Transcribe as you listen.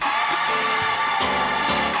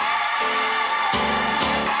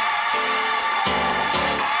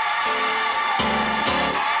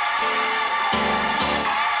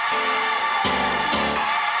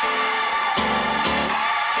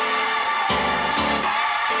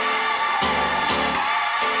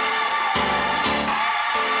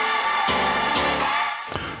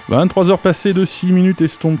23h passées de 6 minutes et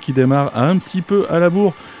Stomp qui démarre un petit peu à la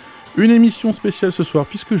bourre. Une émission spéciale ce soir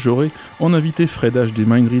puisque j'aurai en invité Fred H des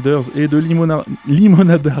Mind Readers et de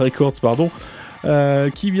Limonada Records,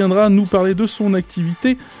 qui viendra nous parler de son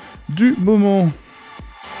activité du moment.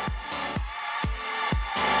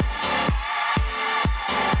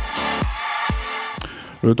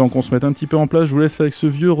 Le temps qu'on se mette un petit peu en place, je vous laisse avec ce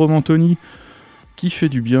vieux Roman Tony qui fait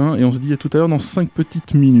du bien et on se dit à tout à l'heure dans 5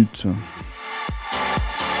 petites minutes.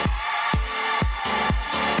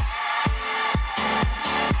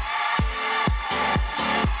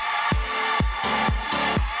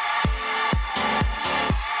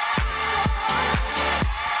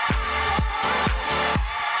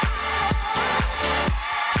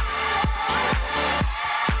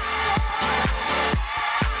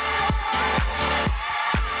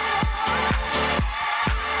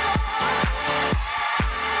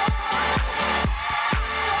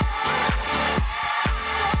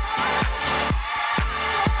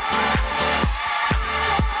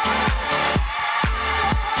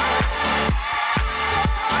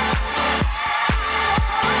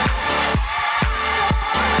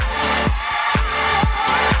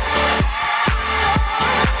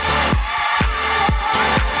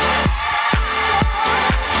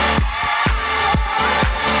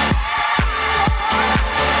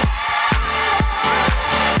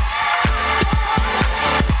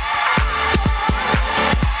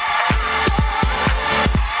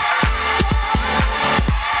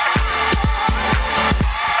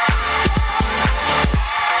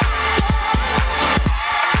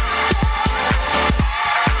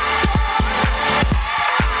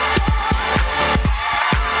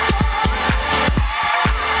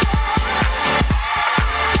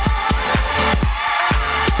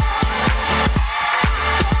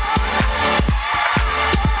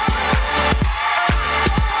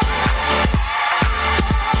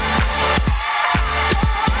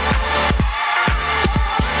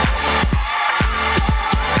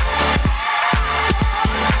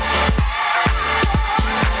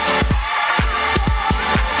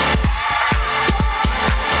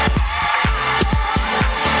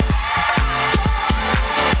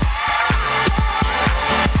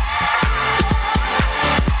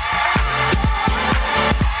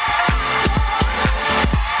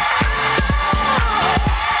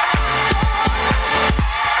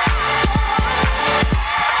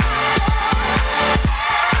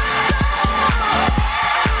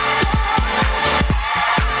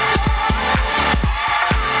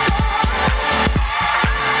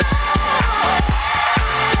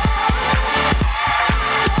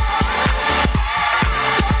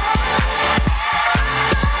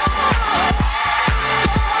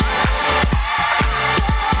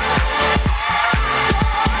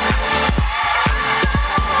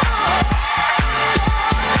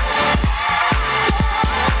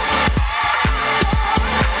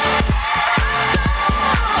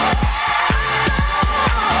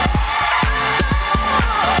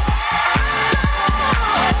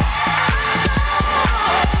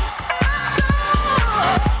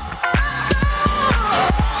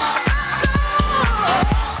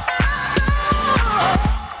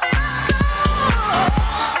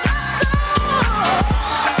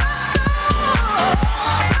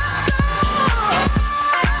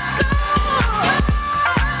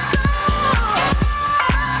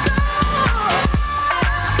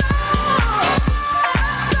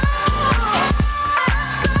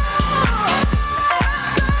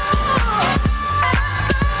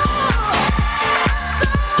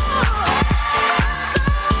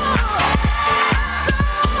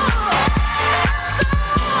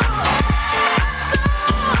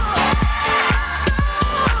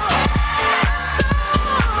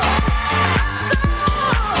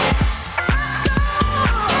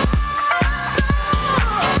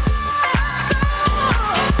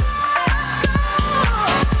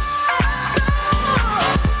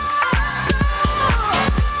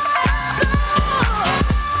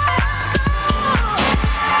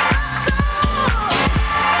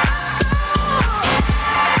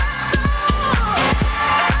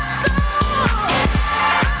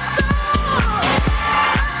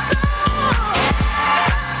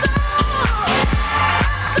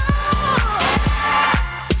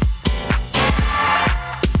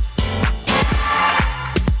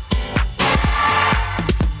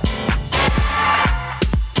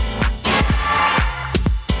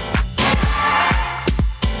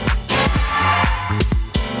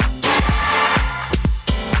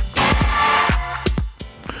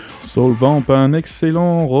 Soul Vamp, un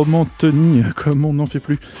excellent roman Tony, comme on n'en fait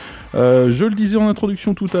plus. Je le disais en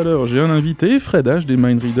introduction tout à l'heure, j'ai un invité, Fred H des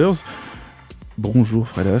Mind Readers. Bonjour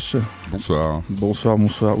Fred H. Bonsoir. Bonsoir.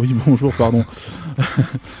 Oui, bonjour, pardon.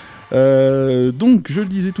 Donc, je le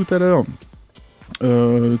disais tout à l'heure,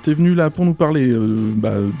 t'es venu là pour nous parler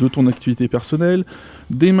de ton activité personnelle,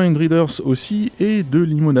 des Mind Readers aussi, et de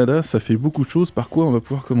Limonada. Ça fait beaucoup de choses. Par quoi on va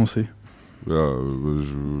pouvoir commencer ?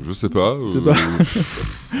 Je sais pas.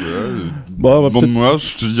 Demande-moi,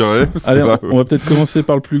 je te dirai. Allez, on va peut-être commencer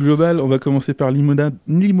par le plus global. On va commencer par Limonada.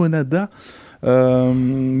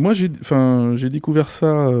 Moi, j'ai découvert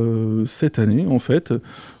ça cette année, en fait,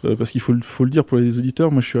 parce qu'il faut le dire pour les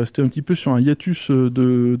auditeurs. Moi, je suis resté un petit peu sur un hiatus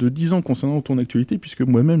de 10 ans concernant ton actualité, puisque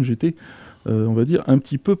moi-même, j'étais, on va dire, un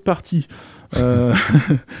petit peu parti.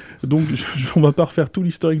 Donc, on va pas refaire tout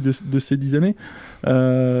l'historique de ces 10 années.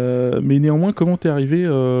 Mais néanmoins, comment t'es arrivé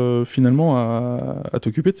finalement à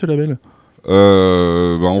t'occuper de ce label ?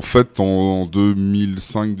 En fait, en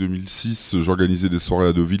 2005-2006, j'organisais des soirées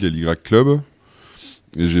à Deauville à l'Y Club.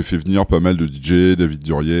 Et j'ai fait venir pas mal de DJ, David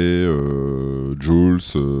Durier, Jules.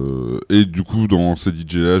 Et du coup, dans ces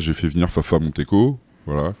DJ-là, j'ai fait venir Fafa Monteco,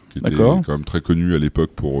 voilà, qui était quand même très connu à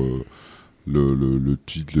l'époque pour le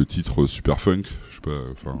titre Super Funk. Je sais pas.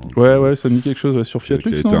 Ouais, ça me dit quelque chose sur Fiat Lux.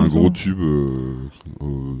 Qui a été un gros tube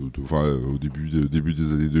au début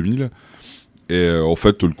des années 2000. Et en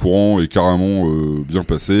fait, le courant est carrément bien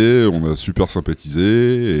passé, on a super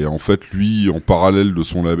sympathisé, et en fait, lui, en parallèle de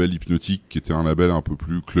son label Hypnotique, qui était un label un peu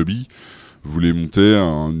plus clubby, voulait monter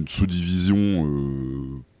une sous-division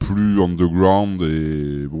plus underground,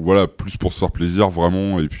 et bon, voilà, plus pour se faire plaisir,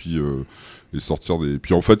 vraiment, et puis sortir des...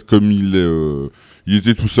 Puis en fait, comme il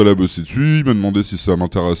était tout seul à bosser dessus, il m'a demandé si ça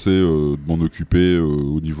m'intéressait de m'en occuper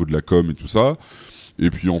au niveau de la com et tout ça. Et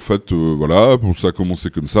puis en fait, voilà, ça a commencé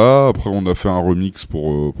comme ça. Après, on a fait un remix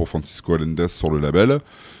pour Francisco Alendes sur le label.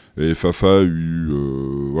 Et Fafa a eu...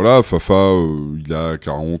 il a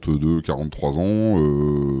 42, 43 ans.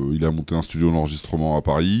 Il a monté un studio d'enregistrement à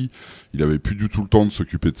Paris. Il avait plus du tout le temps de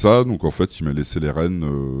s'occuper de ça. Donc en fait, il m'a laissé les rênes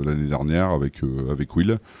l'année dernière avec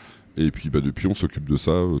Will. Et puis depuis, on s'occupe de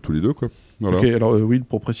ça tous les deux, quoi. Voilà. Ok, alors Will,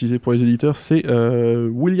 pour préciser pour les éditeurs, c'est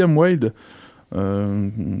William Wild.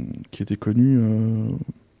 Qui était connu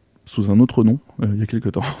sous un autre nom il y a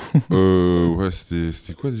quelques temps. Ouais,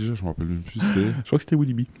 c'était quoi déjà ? Je me rappelle même plus. Je crois que c'était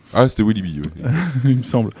Willy B. Ah, c'était Willy B, ouais. Il me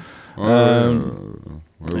semble.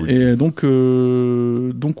 Et donc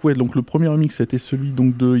le premier remix c'était celui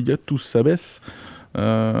donc de Yatus Sabes.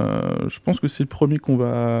 Je pense que c'est le premier qu'on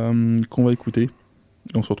va écouter.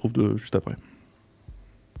 Et on se retrouve juste après.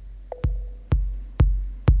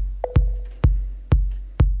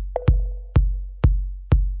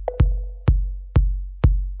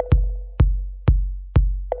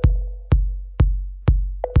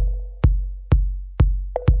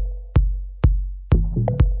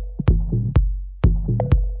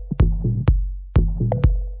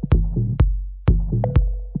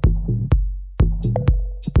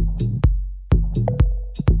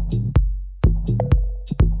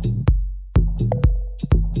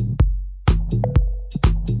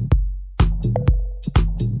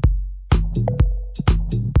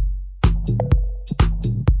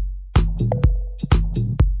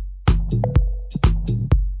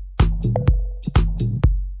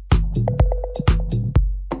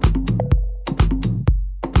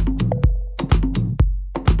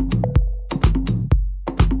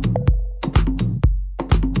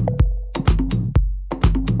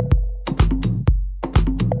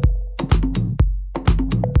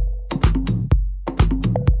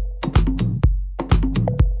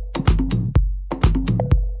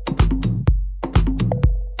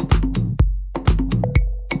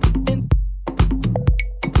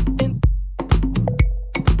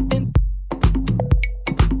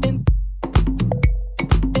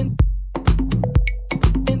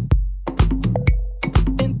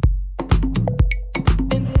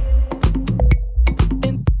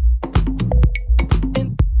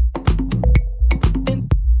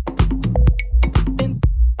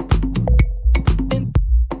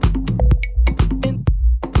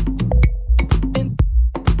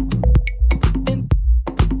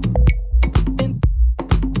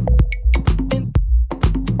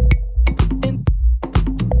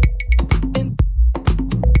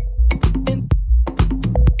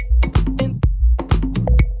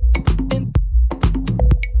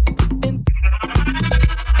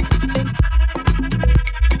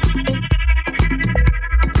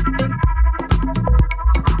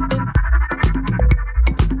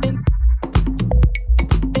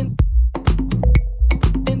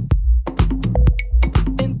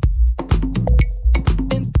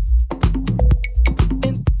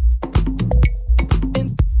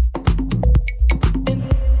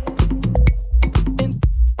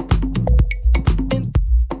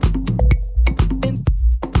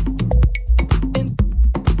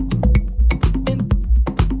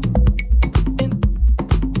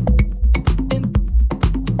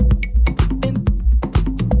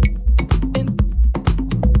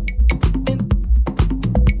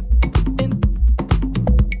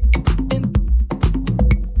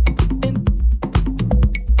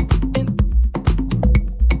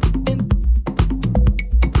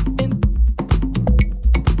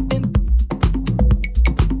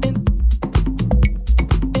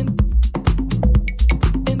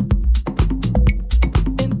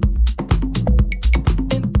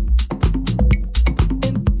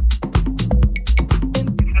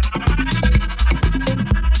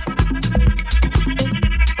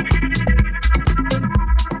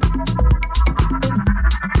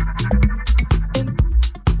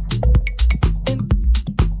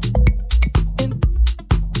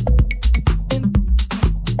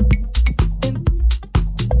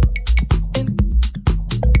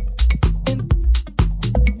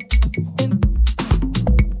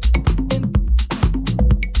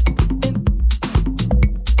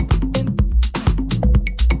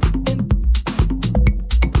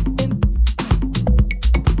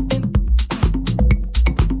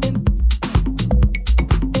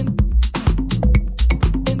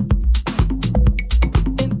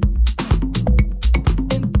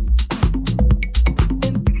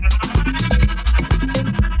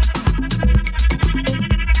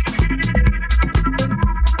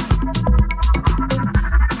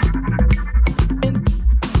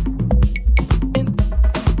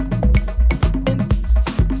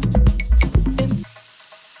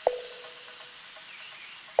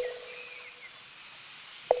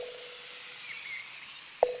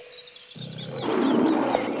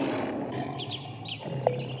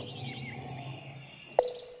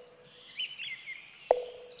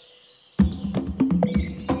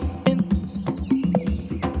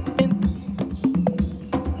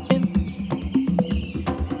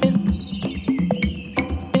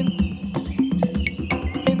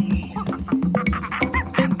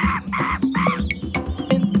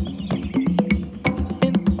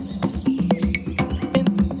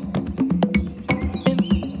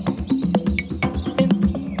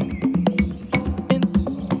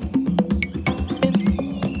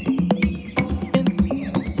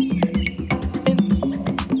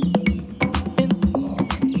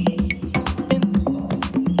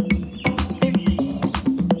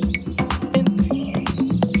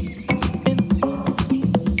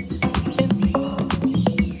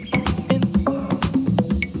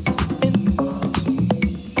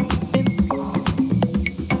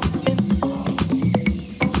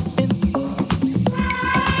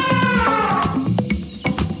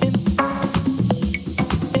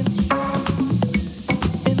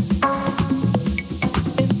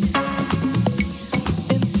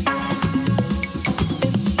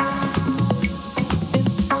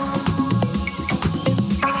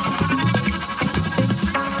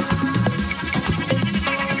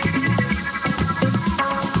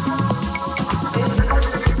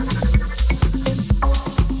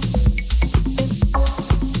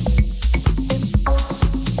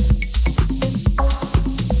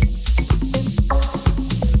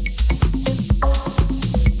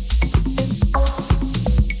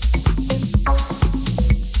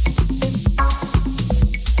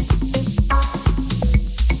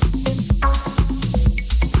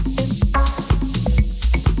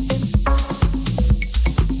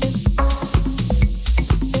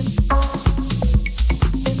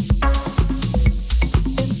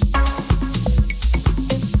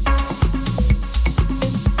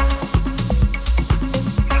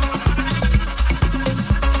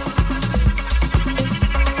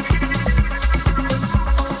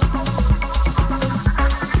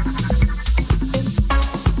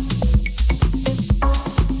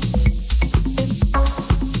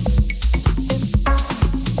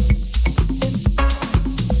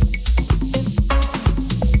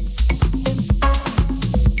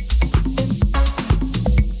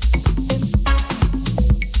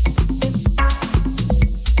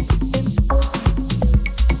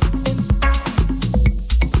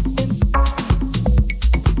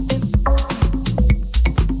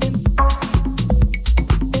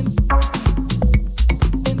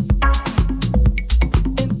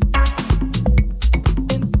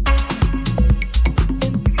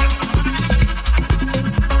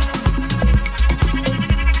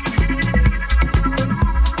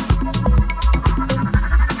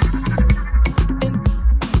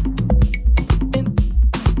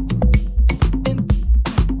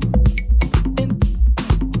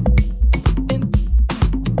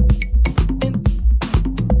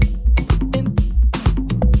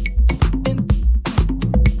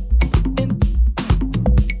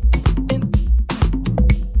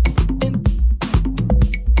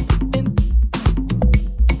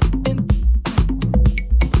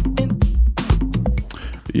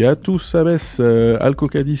 Beatus Sabes, Alco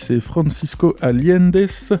Cadiz et Francisco Aliendes.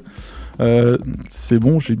 C'est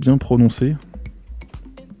bon, j'ai bien prononcé.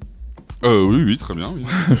 Oui, très bien. Oui.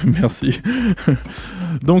 Merci.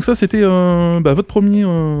 Donc ça, c'était votre premier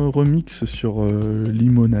remix sur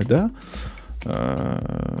Limonada.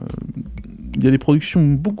 Il y a des productions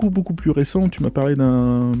beaucoup plus récentes. Tu m'as parlé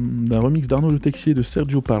d'un remix d'Arnaud Le Texier de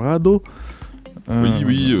Sergio Parrado.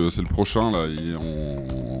 Oui, c'est le prochain, là. Il est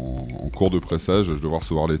en cours de pressage. Je devrais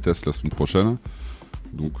recevoir les tests la semaine prochaine.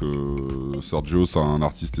 Donc Sergio, c'est un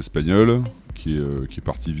artiste espagnol qui est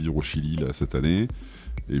parti vivre au Chili là, cette année.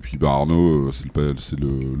 Et puis Arnaud, c'est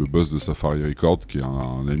le boss de Safari Records, qui est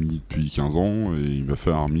un ami depuis 15 ans, et il m'a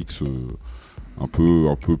fait un mix un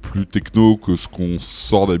peu plus techno que ce qu'on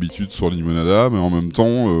sort d'habitude sur Limonada, mais en même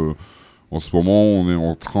temps, en ce moment, on est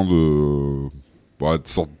en train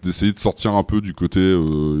d'essayer de sortir un peu du côté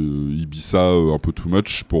Ibiza un peu too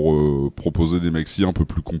much pour proposer des maxis un peu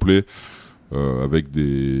plus complets. Avec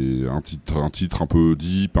un titre un peu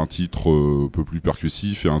deep, un titre un peu plus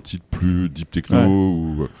percussif et un titre plus deep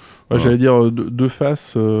techno. Ouais, j'allais dire deux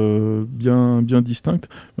faces bien distinctes.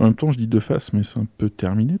 En même temps, je dis deux faces, mais c'est un peu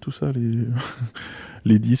terminé tout ça,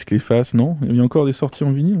 les disques, les faces, non ? Il y a encore des sorties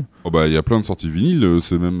en vinyle ? Il y a plein de sorties vinyle.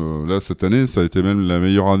 C'est même là cette année, ça a été même la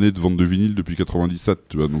meilleure année de vente de vinyle depuis 97.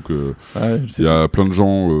 Tu vois, donc il y a plein de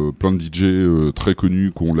gens, plein de DJ très connus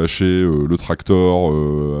qui ont lâché le Tractor,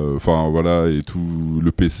 et tout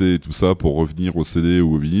le PC et tout ça pour revenir au CD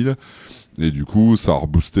ou au vinyle. Et du coup, ça a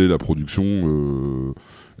reboosté la production.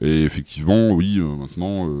 Et effectivement, oui,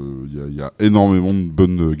 maintenant, il y a énormément de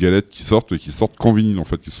bonnes galettes qui sortent qu'en vinyle, en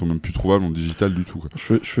fait, qui sont même plus trouvables en digital du tout, quoi.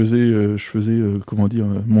 Je faisais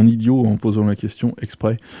mon idiot en posant la question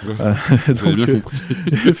exprès. Donc, bien compris.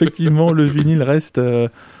 Effectivement, le vinyle reste,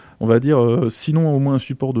 on va dire, sinon au moins un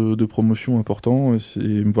support de promotion important,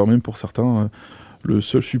 voire même pour certains, le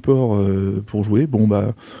seul support pour jouer. Bon,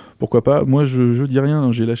 pourquoi pas. Moi, je dis rien,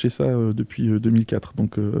 hein, j'ai lâché ça depuis 2004,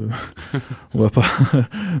 donc on va pas...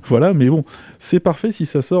 Voilà, mais bon, c'est parfait si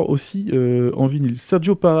ça sort aussi en vinyle.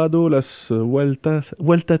 Sergio Parrado, Las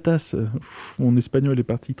Vueltatas, mon espagnol est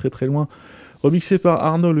parti très très loin, remixé par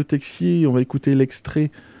Arnaud Le Texier. On va écouter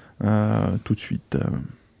l'extrait tout de suite.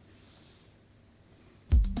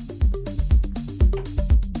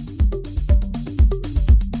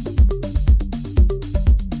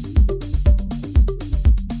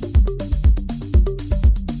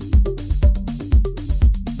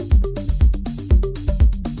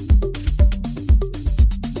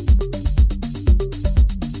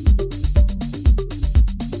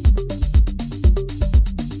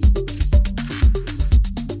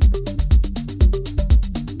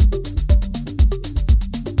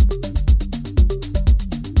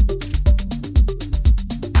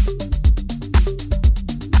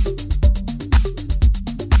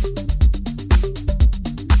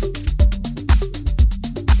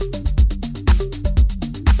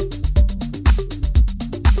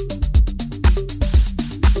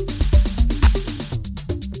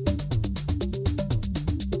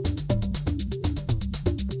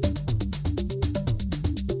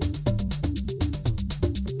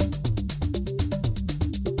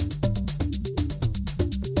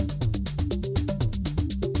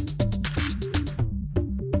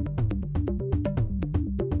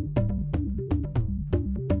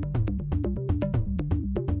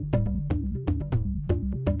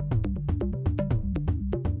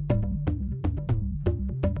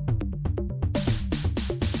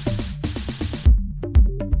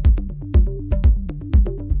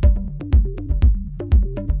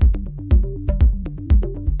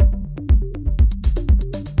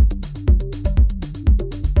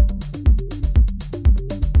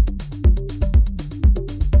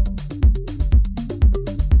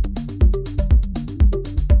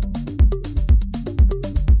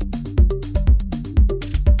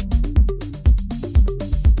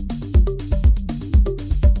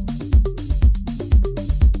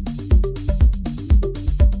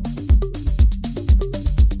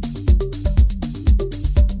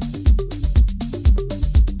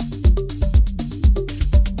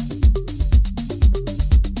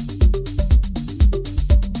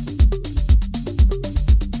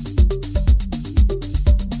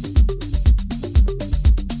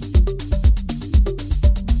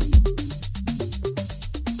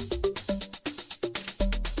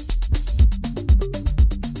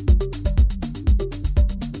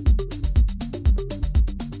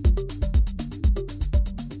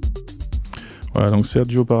 Voilà, donc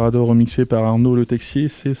Sergio Parrado remixé par Arnaud Le Texier.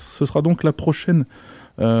 Ce sera donc la prochaine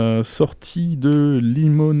sortie de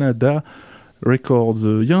Limonada.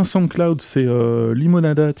 Records. Il y a un SoundCloud, c'est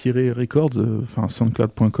limonada-records, enfin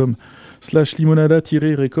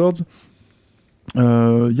soundcloud.com/limonada-records.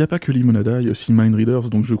 Il n'y a pas que Limonada, il y a aussi Mindreaders,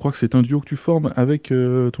 donc je crois que c'est un duo que tu formes avec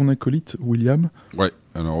ton acolyte William. Ouais,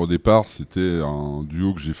 alors au départ c'était un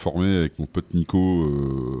duo que j'ai formé avec mon pote Nico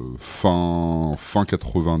fin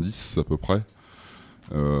 90 à peu près.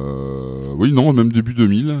 Oui, non, même début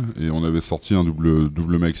 2000, et on avait sorti un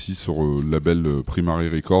double maxi sur le label Primary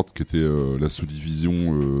Record, qui était la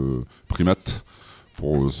sous-division Primate,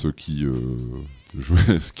 pour ceux qui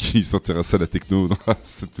qui s'intéressaient à la techno à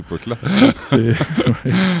cette époque-là.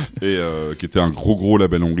 Et qui était un gros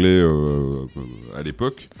label anglais à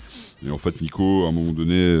l'époque. Et en fait, Nico, à un moment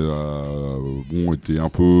donné, était un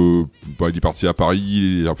peu... il est parti à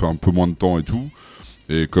Paris, il a fait un peu moins de temps et tout.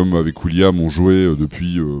 Et comme avec William, on jouait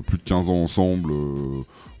depuis plus de 15 ans ensemble,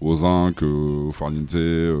 au Zinc, au Farniente,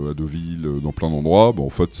 à Deauville, dans plein d'endroits, en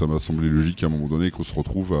fait, ça m'a semblé logique à un moment donné qu'on se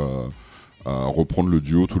retrouve à reprendre le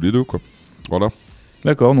duo tous les deux, quoi. Voilà.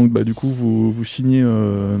 D'accord, donc du coup, vous signez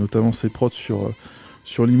notamment ces prods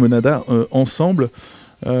sur Limonada ensemble.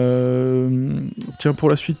 Tiens, pour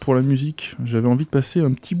la suite, pour la musique, j'avais envie de passer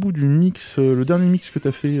un petit bout du mix, le dernier mix que tu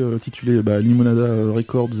as fait, titulé Limonada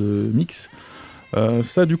Records Mix.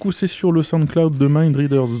 Ça, du coup, c'est sur le SoundCloud de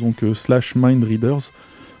Mindreaders, donc /Mindreaders,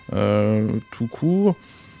 tout court.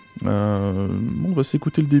 On va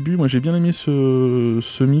s'écouter le début. Moi, j'ai bien aimé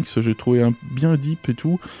ce mix, j'ai trouvé bien deep et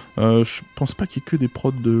tout. Je pense pas qu'il y ait que des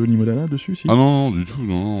prods de Limonada dessus, si. Ah non, du tout,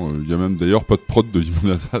 non. Il y a même d'ailleurs pas de prod de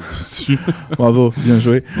Limonada dessus. Bravo, bien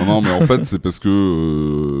joué. Non, mais en fait, c'est parce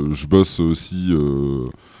que je bosse aussi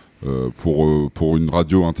pour une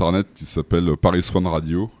radio internet qui s'appelle Paris One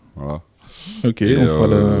Radio. Voilà. Ok, et, on fera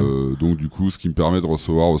donc du coup, ce qui me permet de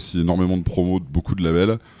recevoir aussi énormément de promos de beaucoup de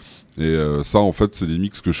labels. Et ça, en fait, c'est des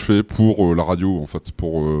mix que je fais pour la radio, en fait,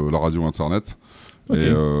 pour la radio internet. Okay.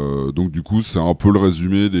 Et donc du coup, c'est un peu le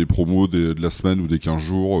résumé des promos de la semaine ou des 15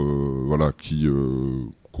 jours,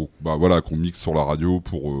 qu'on mixe sur la radio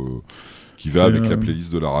pour qui va avec la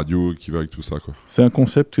playlist de la radio, qui va avec tout ça, quoi. C'est un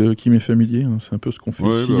concept qui m'est familier, hein. C'est un peu ce qu'on fait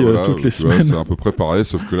ici toutes les semaines. C'est à peu près pareil,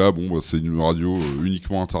 sauf que là, c'est une radio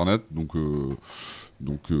uniquement internet, donc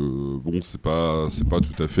c'est pas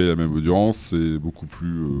tout à fait la même audience, c'est beaucoup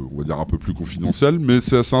plus, on va dire un peu plus confidentiel, mais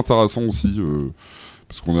c'est assez intéressant aussi,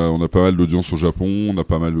 parce qu'on a pas mal d'audience au Japon, on a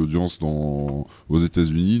pas mal d'audience aux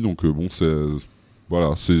États-Unis, donc c'est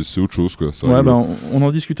autre chose, quoi. Ça, on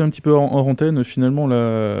en discutait un petit peu hors antenne, finalement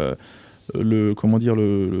la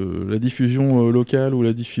diffusion locale ou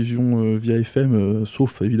la diffusion via FM,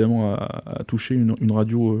 sauf évidemment à toucher une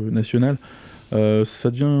radio nationale, ça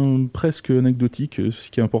devient presque anecdotique. Ce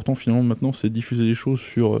qui est important finalement maintenant, c'est de diffuser les choses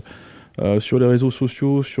sur les réseaux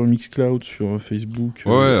sociaux, sur Mixcloud, sur Facebook.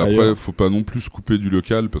 Après, faut pas non plus se couper du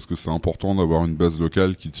local, parce que c'est important d'avoir une base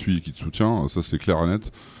locale qui te suit et qui te soutient. Ça, c'est clair et net.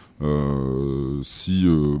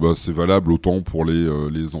 C'est valable autant pour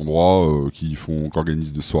les endroits qui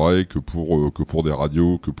organisent des soirées que pour des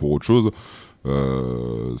radios, que pour autre chose.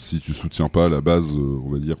 Si tu soutiens pas la base,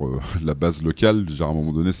 on va dire la base locale, déjà à un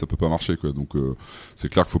moment donné ça peut pas marcher, quoi. Donc c'est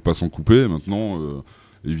clair qu'il faut pas s'en couper. Maintenant,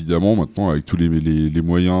 évidemment, avec tous les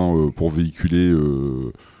moyens pour véhiculer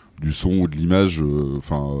du son ou de l'image,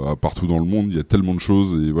 partout dans le monde, il y a tellement de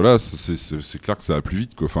choses, et voilà, c'est clair que ça va plus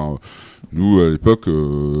vite, quoi. Nous à l'époque,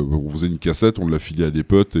 on faisait une cassette, on l'a filée à des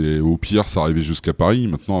potes, et au pire ça arrivait jusqu'à Paris.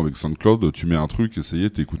 Maintenant avec SoundCloud, tu mets un truc, et ça y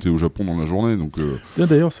est, t'es écouté au Japon dans la journée. Donc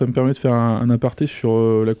d'ailleurs, ça me permet de faire un aparté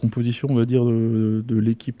sur la composition, on va dire, de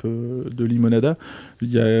l'équipe de Limonada.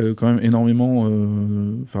 Il y a quand même énormément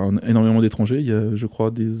d'étrangers. Il y a, je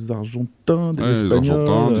crois, des Argentins, des Espagnols, des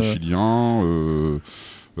Argentins, des Chiliens.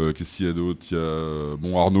 Qu'est-ce qu'il y a d'autre? Il y a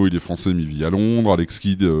Arnaud, il est français mais il vit à Londres. Alex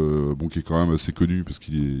Kidd, qui est quand même assez connu parce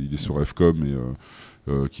qu'il est sur FCOM, et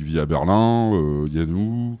qui vit à Berlin. Il y a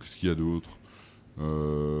nous. Qu'est-ce qu'il y a d'autre?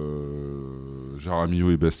 Jaramillo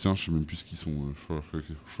et Bastien, je sais même plus ce qu'ils sont. Je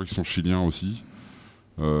crois qu'ils sont chiliens aussi.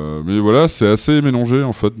 Mais voilà, c'est assez mélangé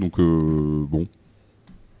en fait. Donc bon.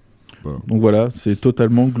 Voilà. Donc voilà, c'est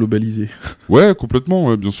totalement globalisé. Ouais,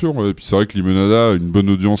 complètement, bien sûr. Et puis c'est vrai que Limonada a une bonne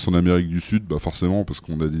audience en Amérique du Sud, forcément, parce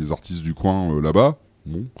qu'on a des artistes du coin là-bas.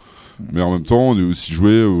 Bon. Mais en même temps, on est aussi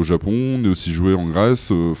joué au Japon, on est aussi joué en Grèce.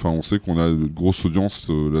 On sait qu'on a une grosse audience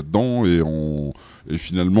là-dedans, et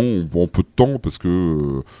finalement, on prend peu de temps, parce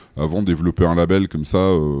que avant de développer un label comme ça,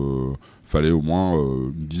 fallait au moins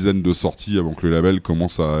une dizaine de sorties avant que le label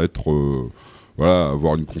commence à être...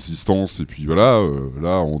 avoir une consistance, et puis là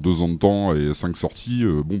en 2 ans de temps et 5 sorties,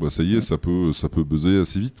 ça y est, ça peut buzzer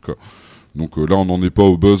assez vite, quoi. Donc là on n'en est pas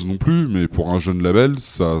au buzz non plus, mais pour un jeune label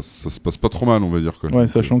ça se passe pas trop mal, on va dire, quoi. Ouais,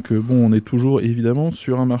 sachant que on est toujours évidemment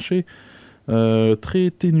sur un marché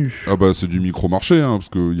très ténu. Ah bah c'est du micro-marché, hein, parce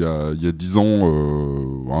qu'il y a 10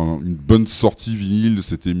 ans, une bonne sortie vinyle,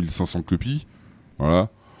 c'était 1500 copies, voilà,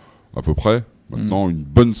 à peu près. Maintenant, une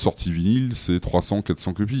bonne sortie vinyle, c'est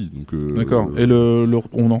 300-400 copies. Donc, D'accord. Et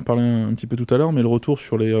on en parlait un petit peu tout à l'heure, mais le retour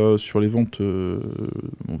sur les ventes,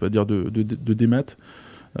 on va dire, de démat,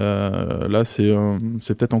 là, c'est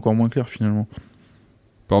peut-être encore moins clair, finalement.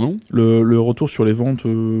 Pardon ? Le retour sur les ventes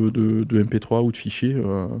de MP3 ou de fichiers,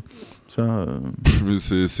 ça... Mais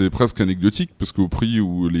c'est presque anecdotique, parce qu'au prix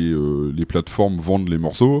où les plateformes vendent les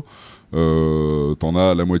morceaux, t'en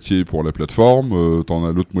as la moitié pour la plateforme, t'en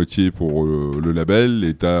as l'autre moitié pour le label,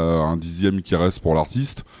 et t'as un dixième qui reste pour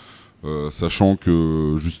l'artiste, sachant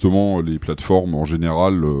que justement les plateformes en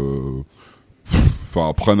général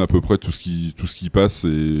prennent à peu près tout ce qui passe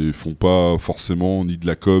et font pas forcément ni de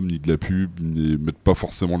la com ni de la pub, et mettent pas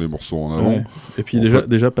forcément les morceaux en avant. Ouais. Et puis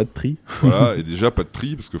déjà pas de tri. Voilà, et déjà pas de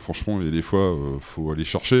tri, parce que franchement il y a des fois faut aller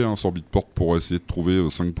chercher sur Beatport pour essayer de trouver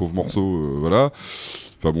 5 pauvres morceaux, voilà.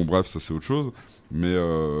 Enfin bon, bref, ça c'est autre chose. Mais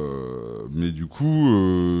du coup,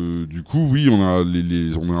 oui, on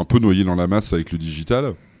est un peu noyé dans la masse avec le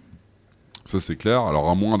digital. Ça c'est clair. Alors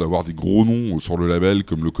à moins d'avoir des gros noms sur le label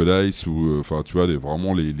comme le Codice ou tu vois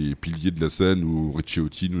vraiment les piliers de la scène ou Richie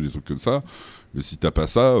Houghton ou des trucs comme ça. Mais si t'as pas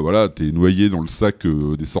ça, voilà, t'es noyé dans le sac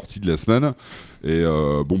des sorties de la semaine. Et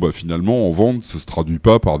finalement en vente, ça se traduit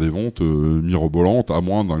pas par des ventes mirobolantes, à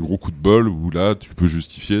moins d'un gros coup de bol où là tu peux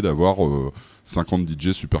justifier d'avoir 50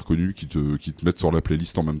 DJ super connus qui te mettent sur la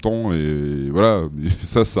playlist en même temps, et voilà. Et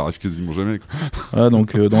ça arrive quasiment jamais, quoi. Ah,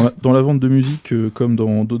 donc dans la vente de musique, comme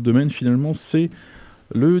dans d'autres domaines, finalement, c'est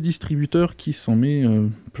le distributeur qui s'en met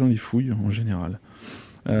plein les fouilles en général.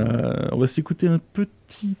 On va s'écouter un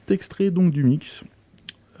petit extrait donc du mix.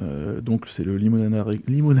 Donc c'est le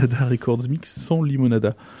Limonada Records mix sans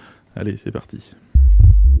Limonada. Allez, c'est parti.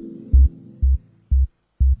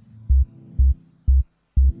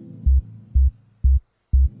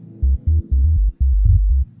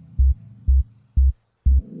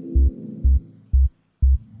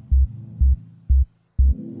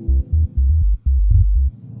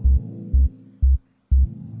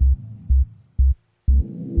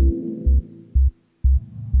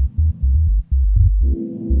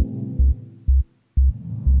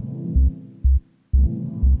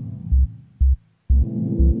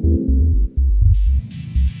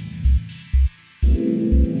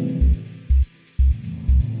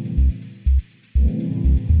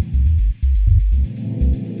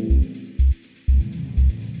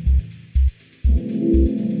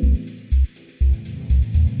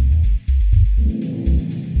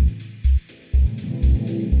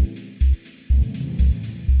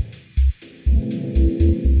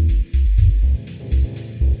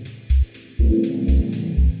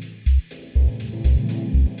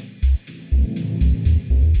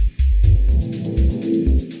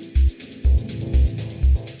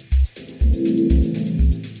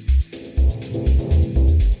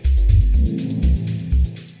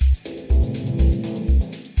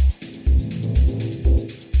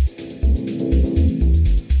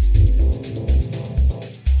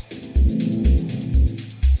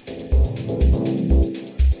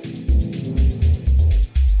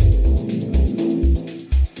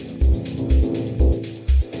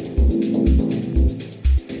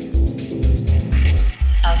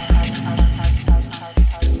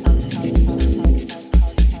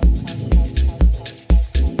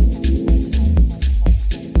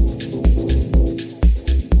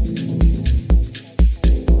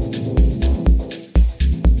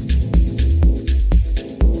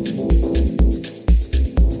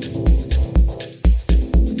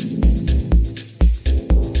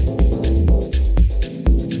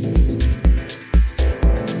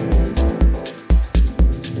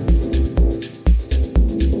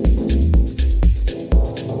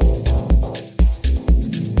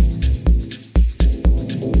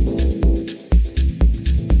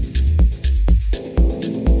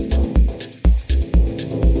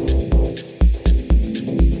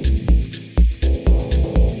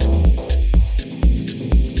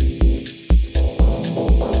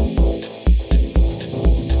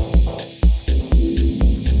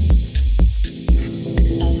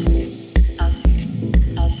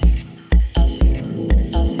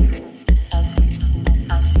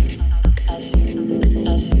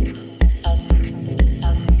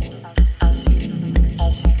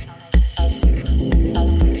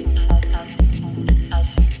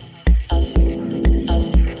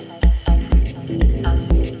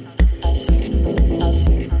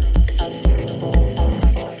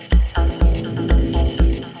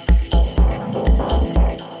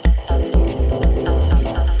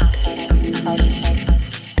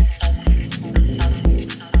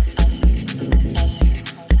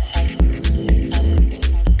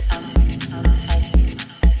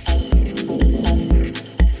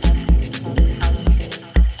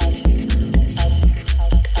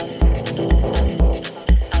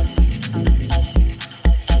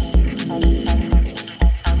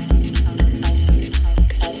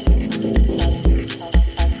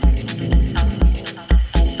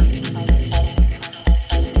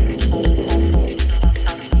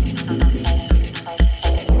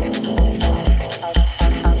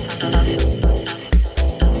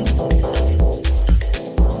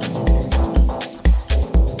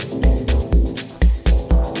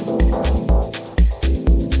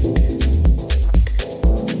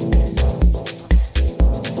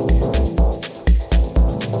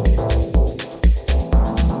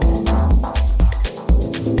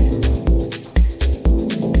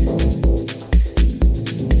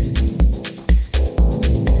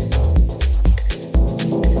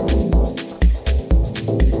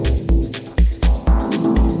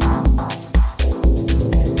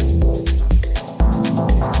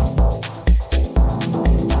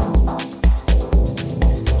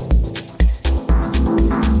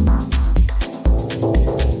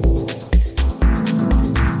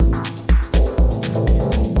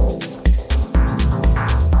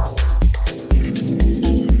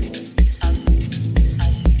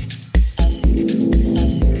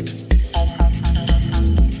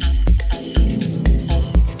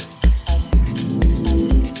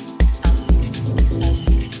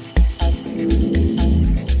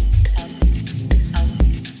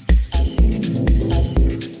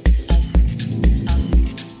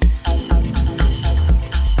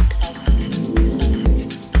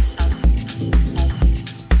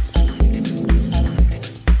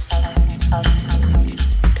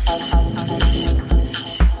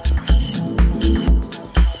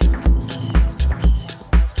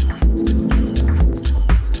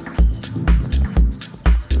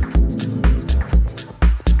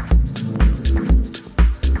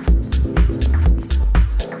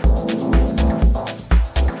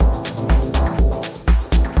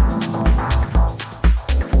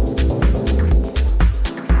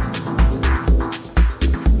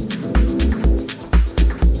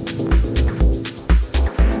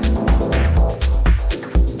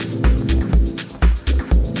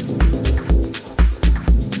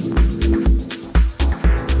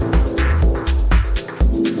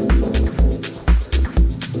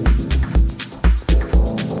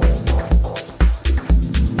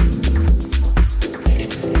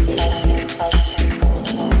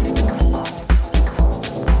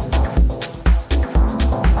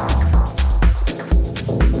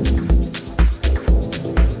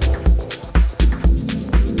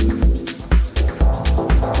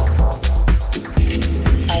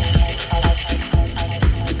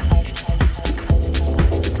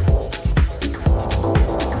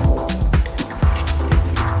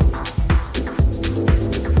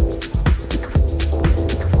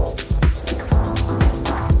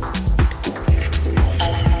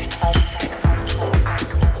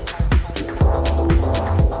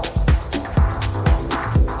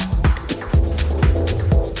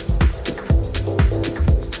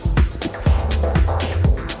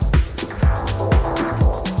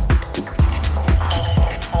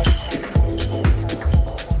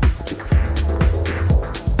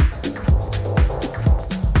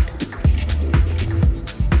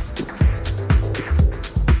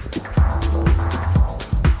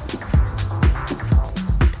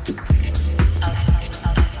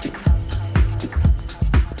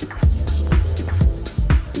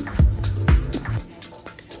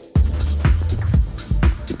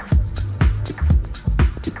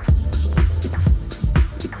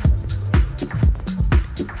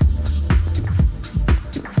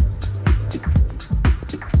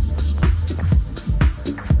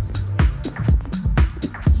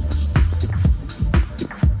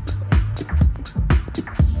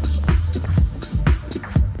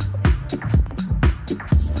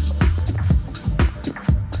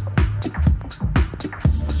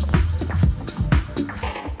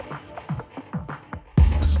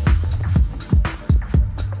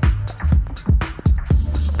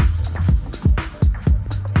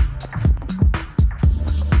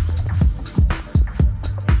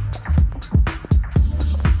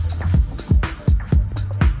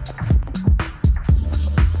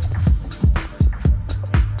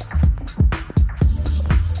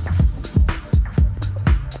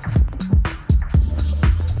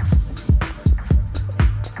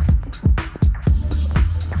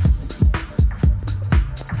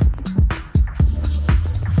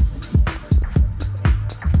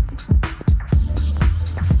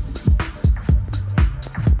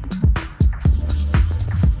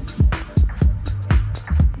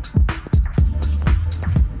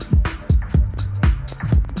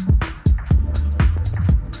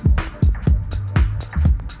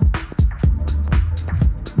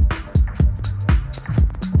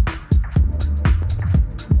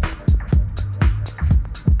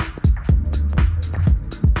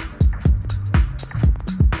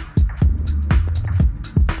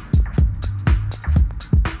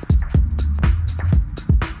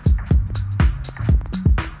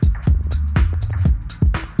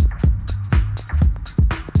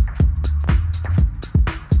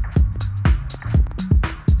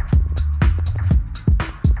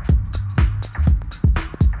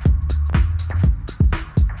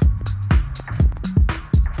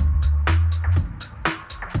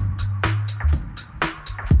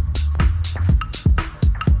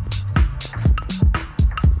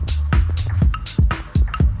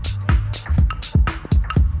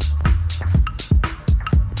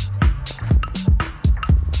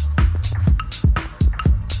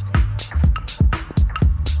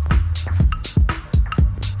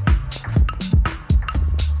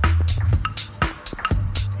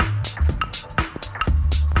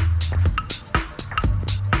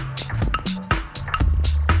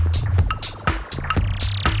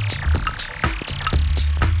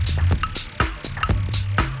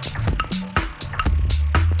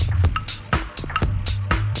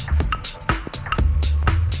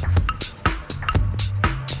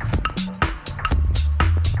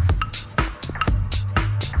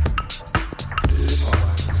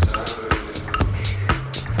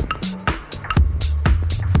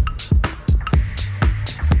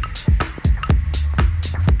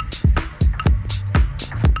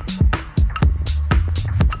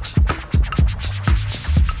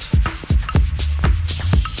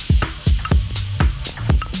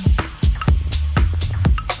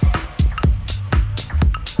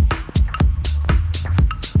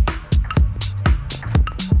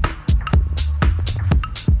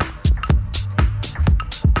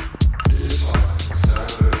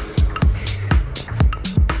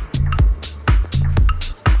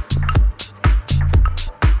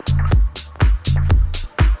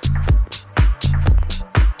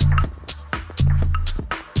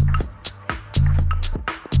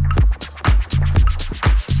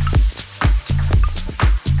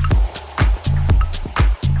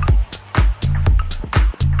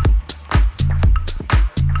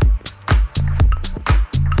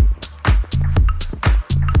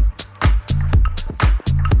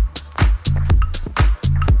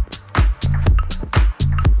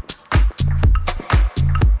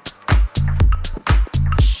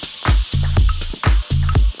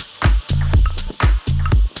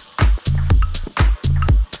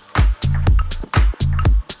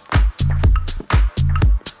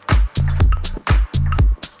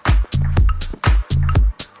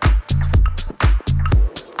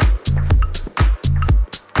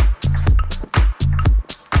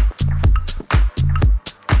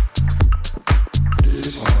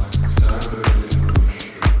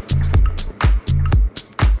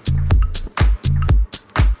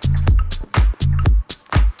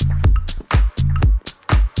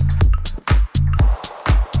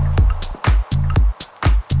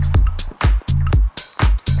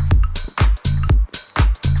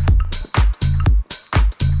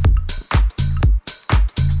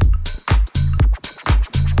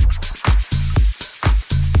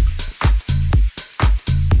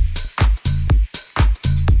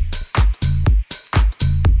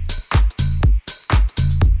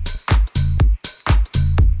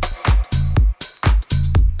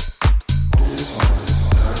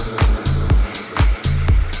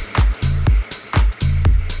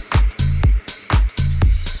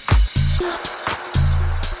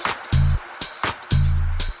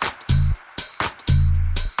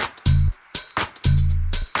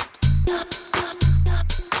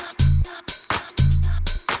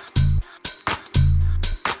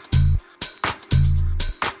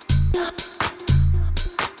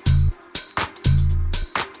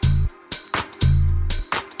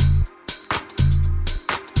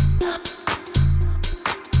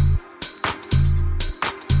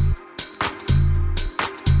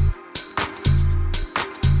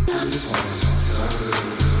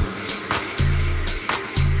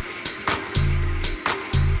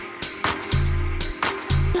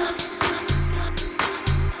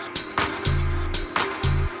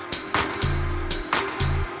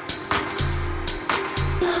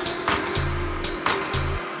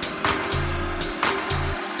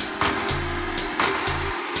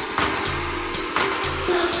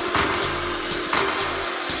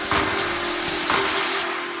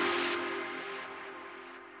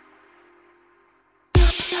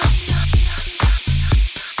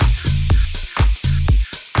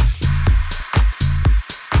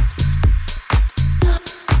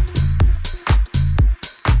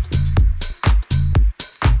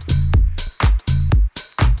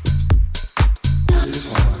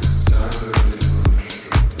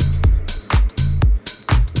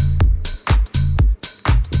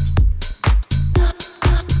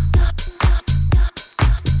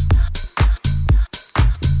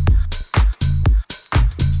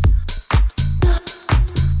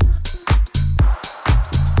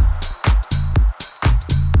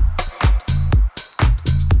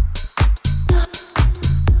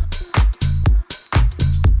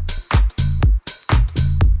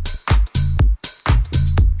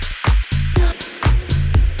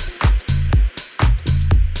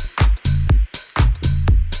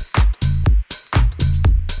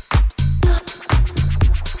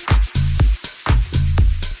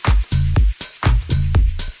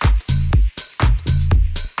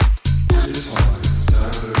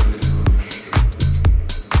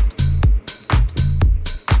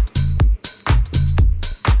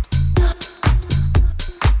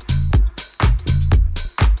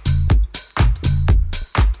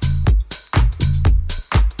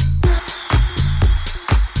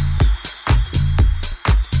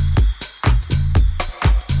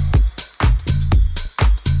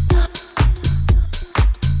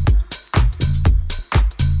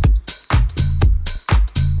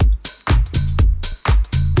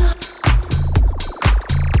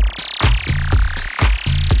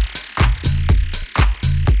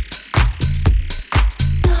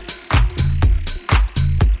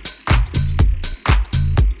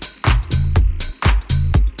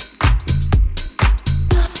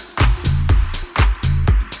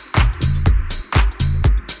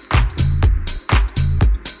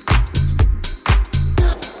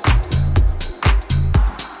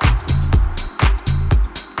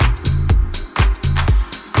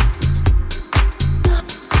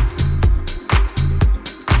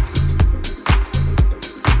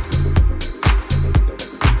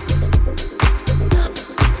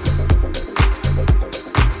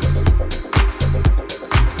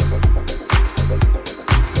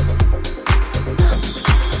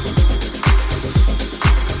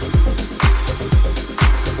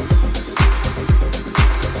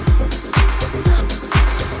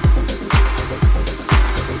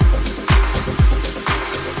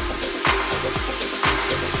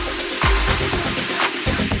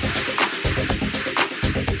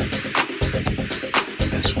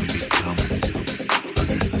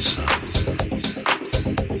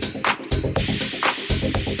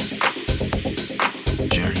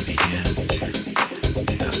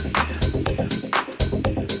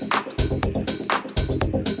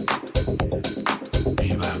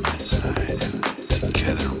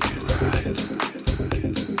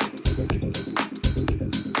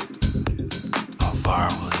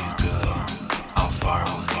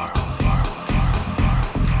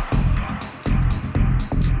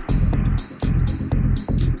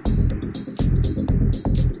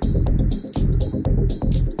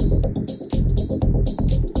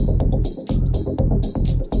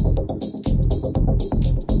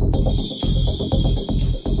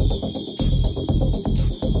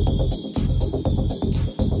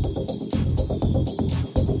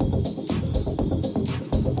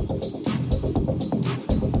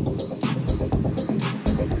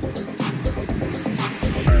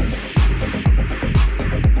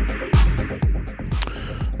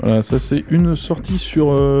 Voilà, ça c'est une sortie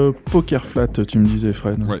sur Poker Flat, tu me disais,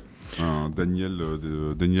 Fred. Ouais, un Daniel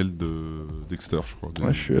de Dexter, je crois.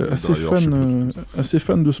 Ouais, je suis assez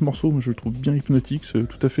fan de ce morceau, je le trouve bien hypnotique, c'est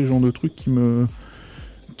tout à fait le genre de truc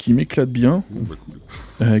qui m'éclate bien.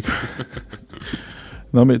 Bah, cool.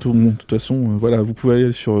 Non mais de toute façon, voilà, vous pouvez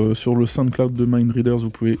aller sur le SoundCloud de Mind Readers, vous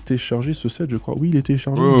pouvez télécharger ce set, je crois. Oui, il est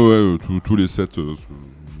téléchargé. Ouais, tous les sets,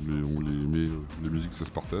 les musiques, ça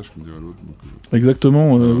se partage, comme dirait l'autre.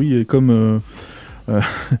 Exactement, oui, et comme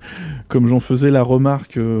j'en faisais la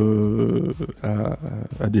remarque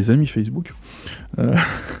à des amis Facebook,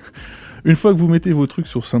 une fois que vous mettez vos trucs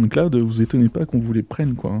sur SoundCloud, vous étonnez pas qu'on vous les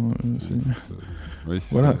prenne, quoi. Oui,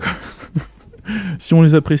 voilà. Si on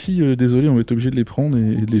les apprécie, désolé, on va être obligé de les prendre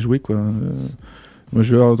et de les jouer, quoi. Moi,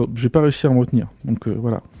 je vais pas réussir à me retenir. Donc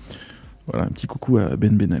voilà. Voilà, un petit coucou à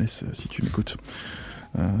Ben Benales, si tu m'écoutes.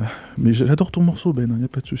 Mais j'adore ton morceau, Ben, y a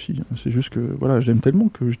pas de souci. C'est juste que voilà, je l'aime tellement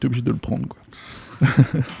que j'étais obligé de le prendre, quoi.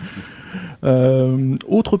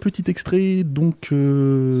 Autre petit extrait donc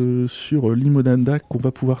sur Limonada qu'on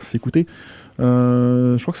va pouvoir s'écouter.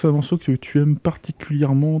 Je crois que c'est un morceau que tu aimes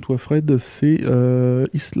particulièrement, toi, Fred. C'est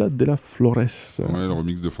Isla de la Flores. Ouais, le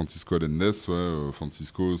remix de Francisco Alendes. Ouais,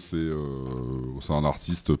 Francisco, c'est un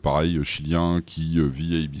artiste pareil chilien qui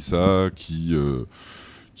vit à Ibiza,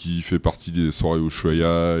 qui fait partie des soirées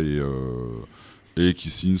Ushuaïa et qui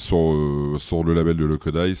signe sur le label de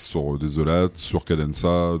Locodice, sur Desolat, sur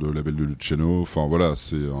Cadenza, le label de Luciano. Enfin voilà,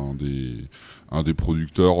 c'est un des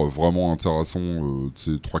producteurs vraiment intéressants de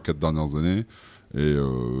ces 3-4 dernières années. Et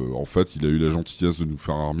en fait, il a eu la gentillesse de nous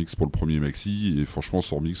faire un remix pour le premier maxi. Et franchement,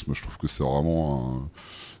 ce remix, moi je trouve que c'est vraiment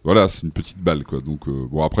voilà, c'est une petite balle, quoi. Donc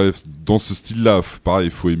bon, après, dans ce style-là, pareil,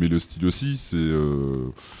 il faut aimer le style aussi.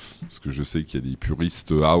 Parce que je sais qu'il y a des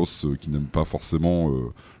puristes house qui n'aiment pas forcément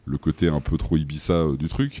le côté un peu trop Ibiza du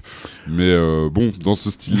truc. Mais bon, dans ce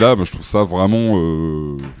style-là, moi, je trouve ça vraiment,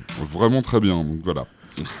 vraiment très bien. Donc voilà.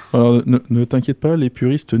 Alors ne t'inquiète pas, les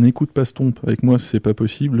puristes n'écoutent pas Stomp. Avec moi, c'est pas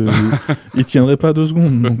possible. Ils tiendraient pas 2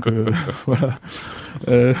 secondes. Donc voilà.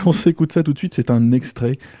 On s'écoute ça tout de suite. C'est un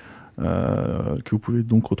extrait que vous pouvez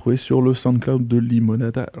donc retrouver sur le SoundCloud de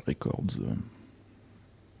Limonada Records.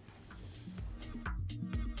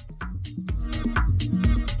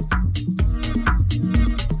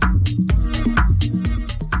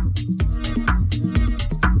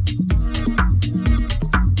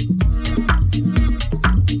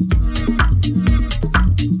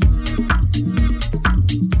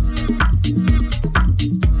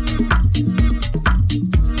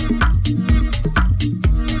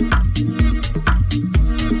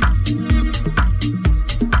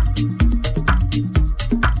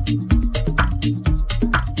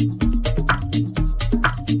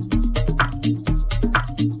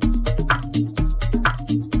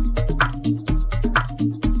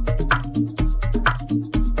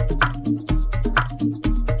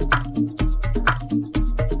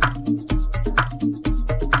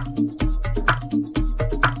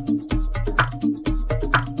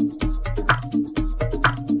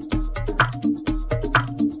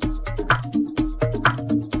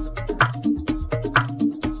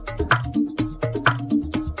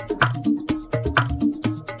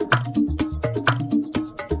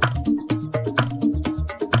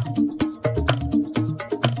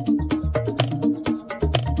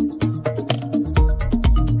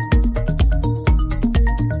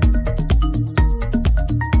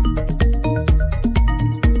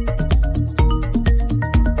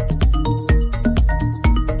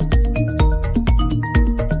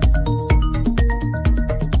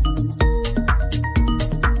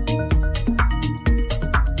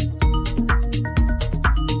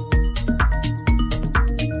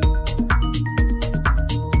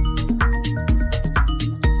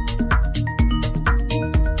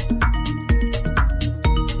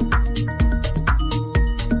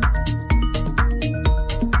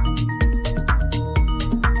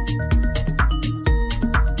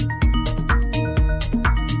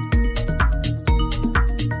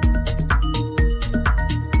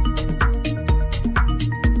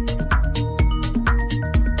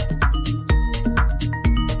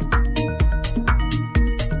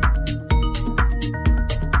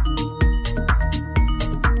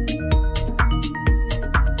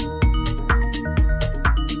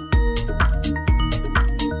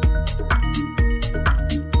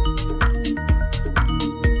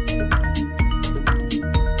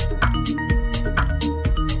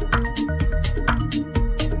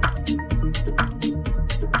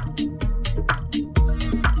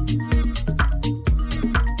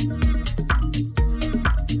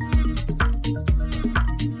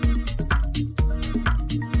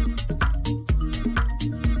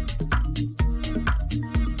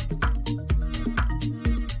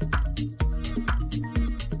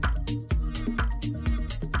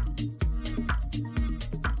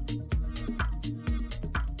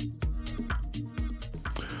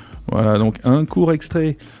 Voilà, donc un court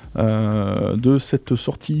extrait de cette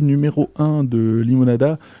sortie numéro 1 de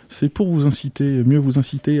Limonada. C'est pour mieux vous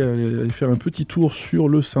inciter à aller faire un petit tour sur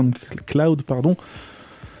le SoundCloud,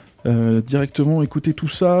 directement écouter tout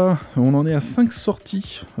ça. On en est à 5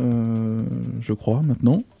 sorties, je crois,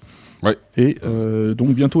 maintenant. Ouais. Et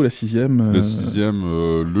donc bientôt la 6e. La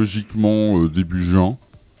 6e, logiquement, début juin.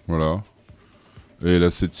 Voilà. Et la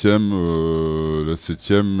 7e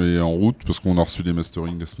est en route parce qu'on a reçu les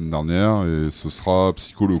masterings la semaine dernière et ce sera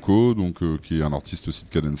Psycho Loco, donc qui est un artiste aussi de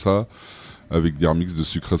Cadenza, avec des remixes de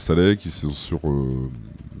Sucre Salé qui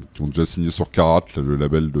ont déjà signé sur Karat, le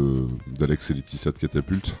label d'Alex et Laetitia de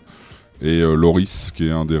Catapulte, et Loris qui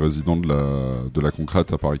est un des résidents de la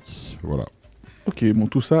Concrète à Paris. Voilà. Ok, bon,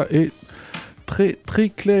 tout ça est très très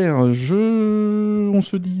clair. On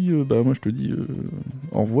se dit, moi je te dis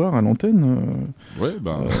au revoir à l'antenne. Ouais,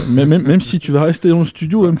 même si tu vas rester dans le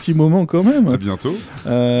studio un petit moment quand même. À bientôt.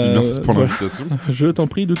 Merci pour l'invitation. Je t'en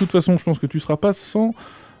prie. De toute façon, je pense que tu seras pas sans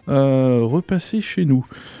repasser chez nous.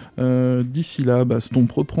 D'ici là,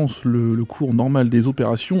 Stomp reprend le cours normal des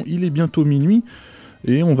opérations. Il est bientôt minuit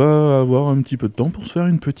et on va avoir un petit peu de temps pour se faire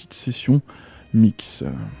une petite session mix.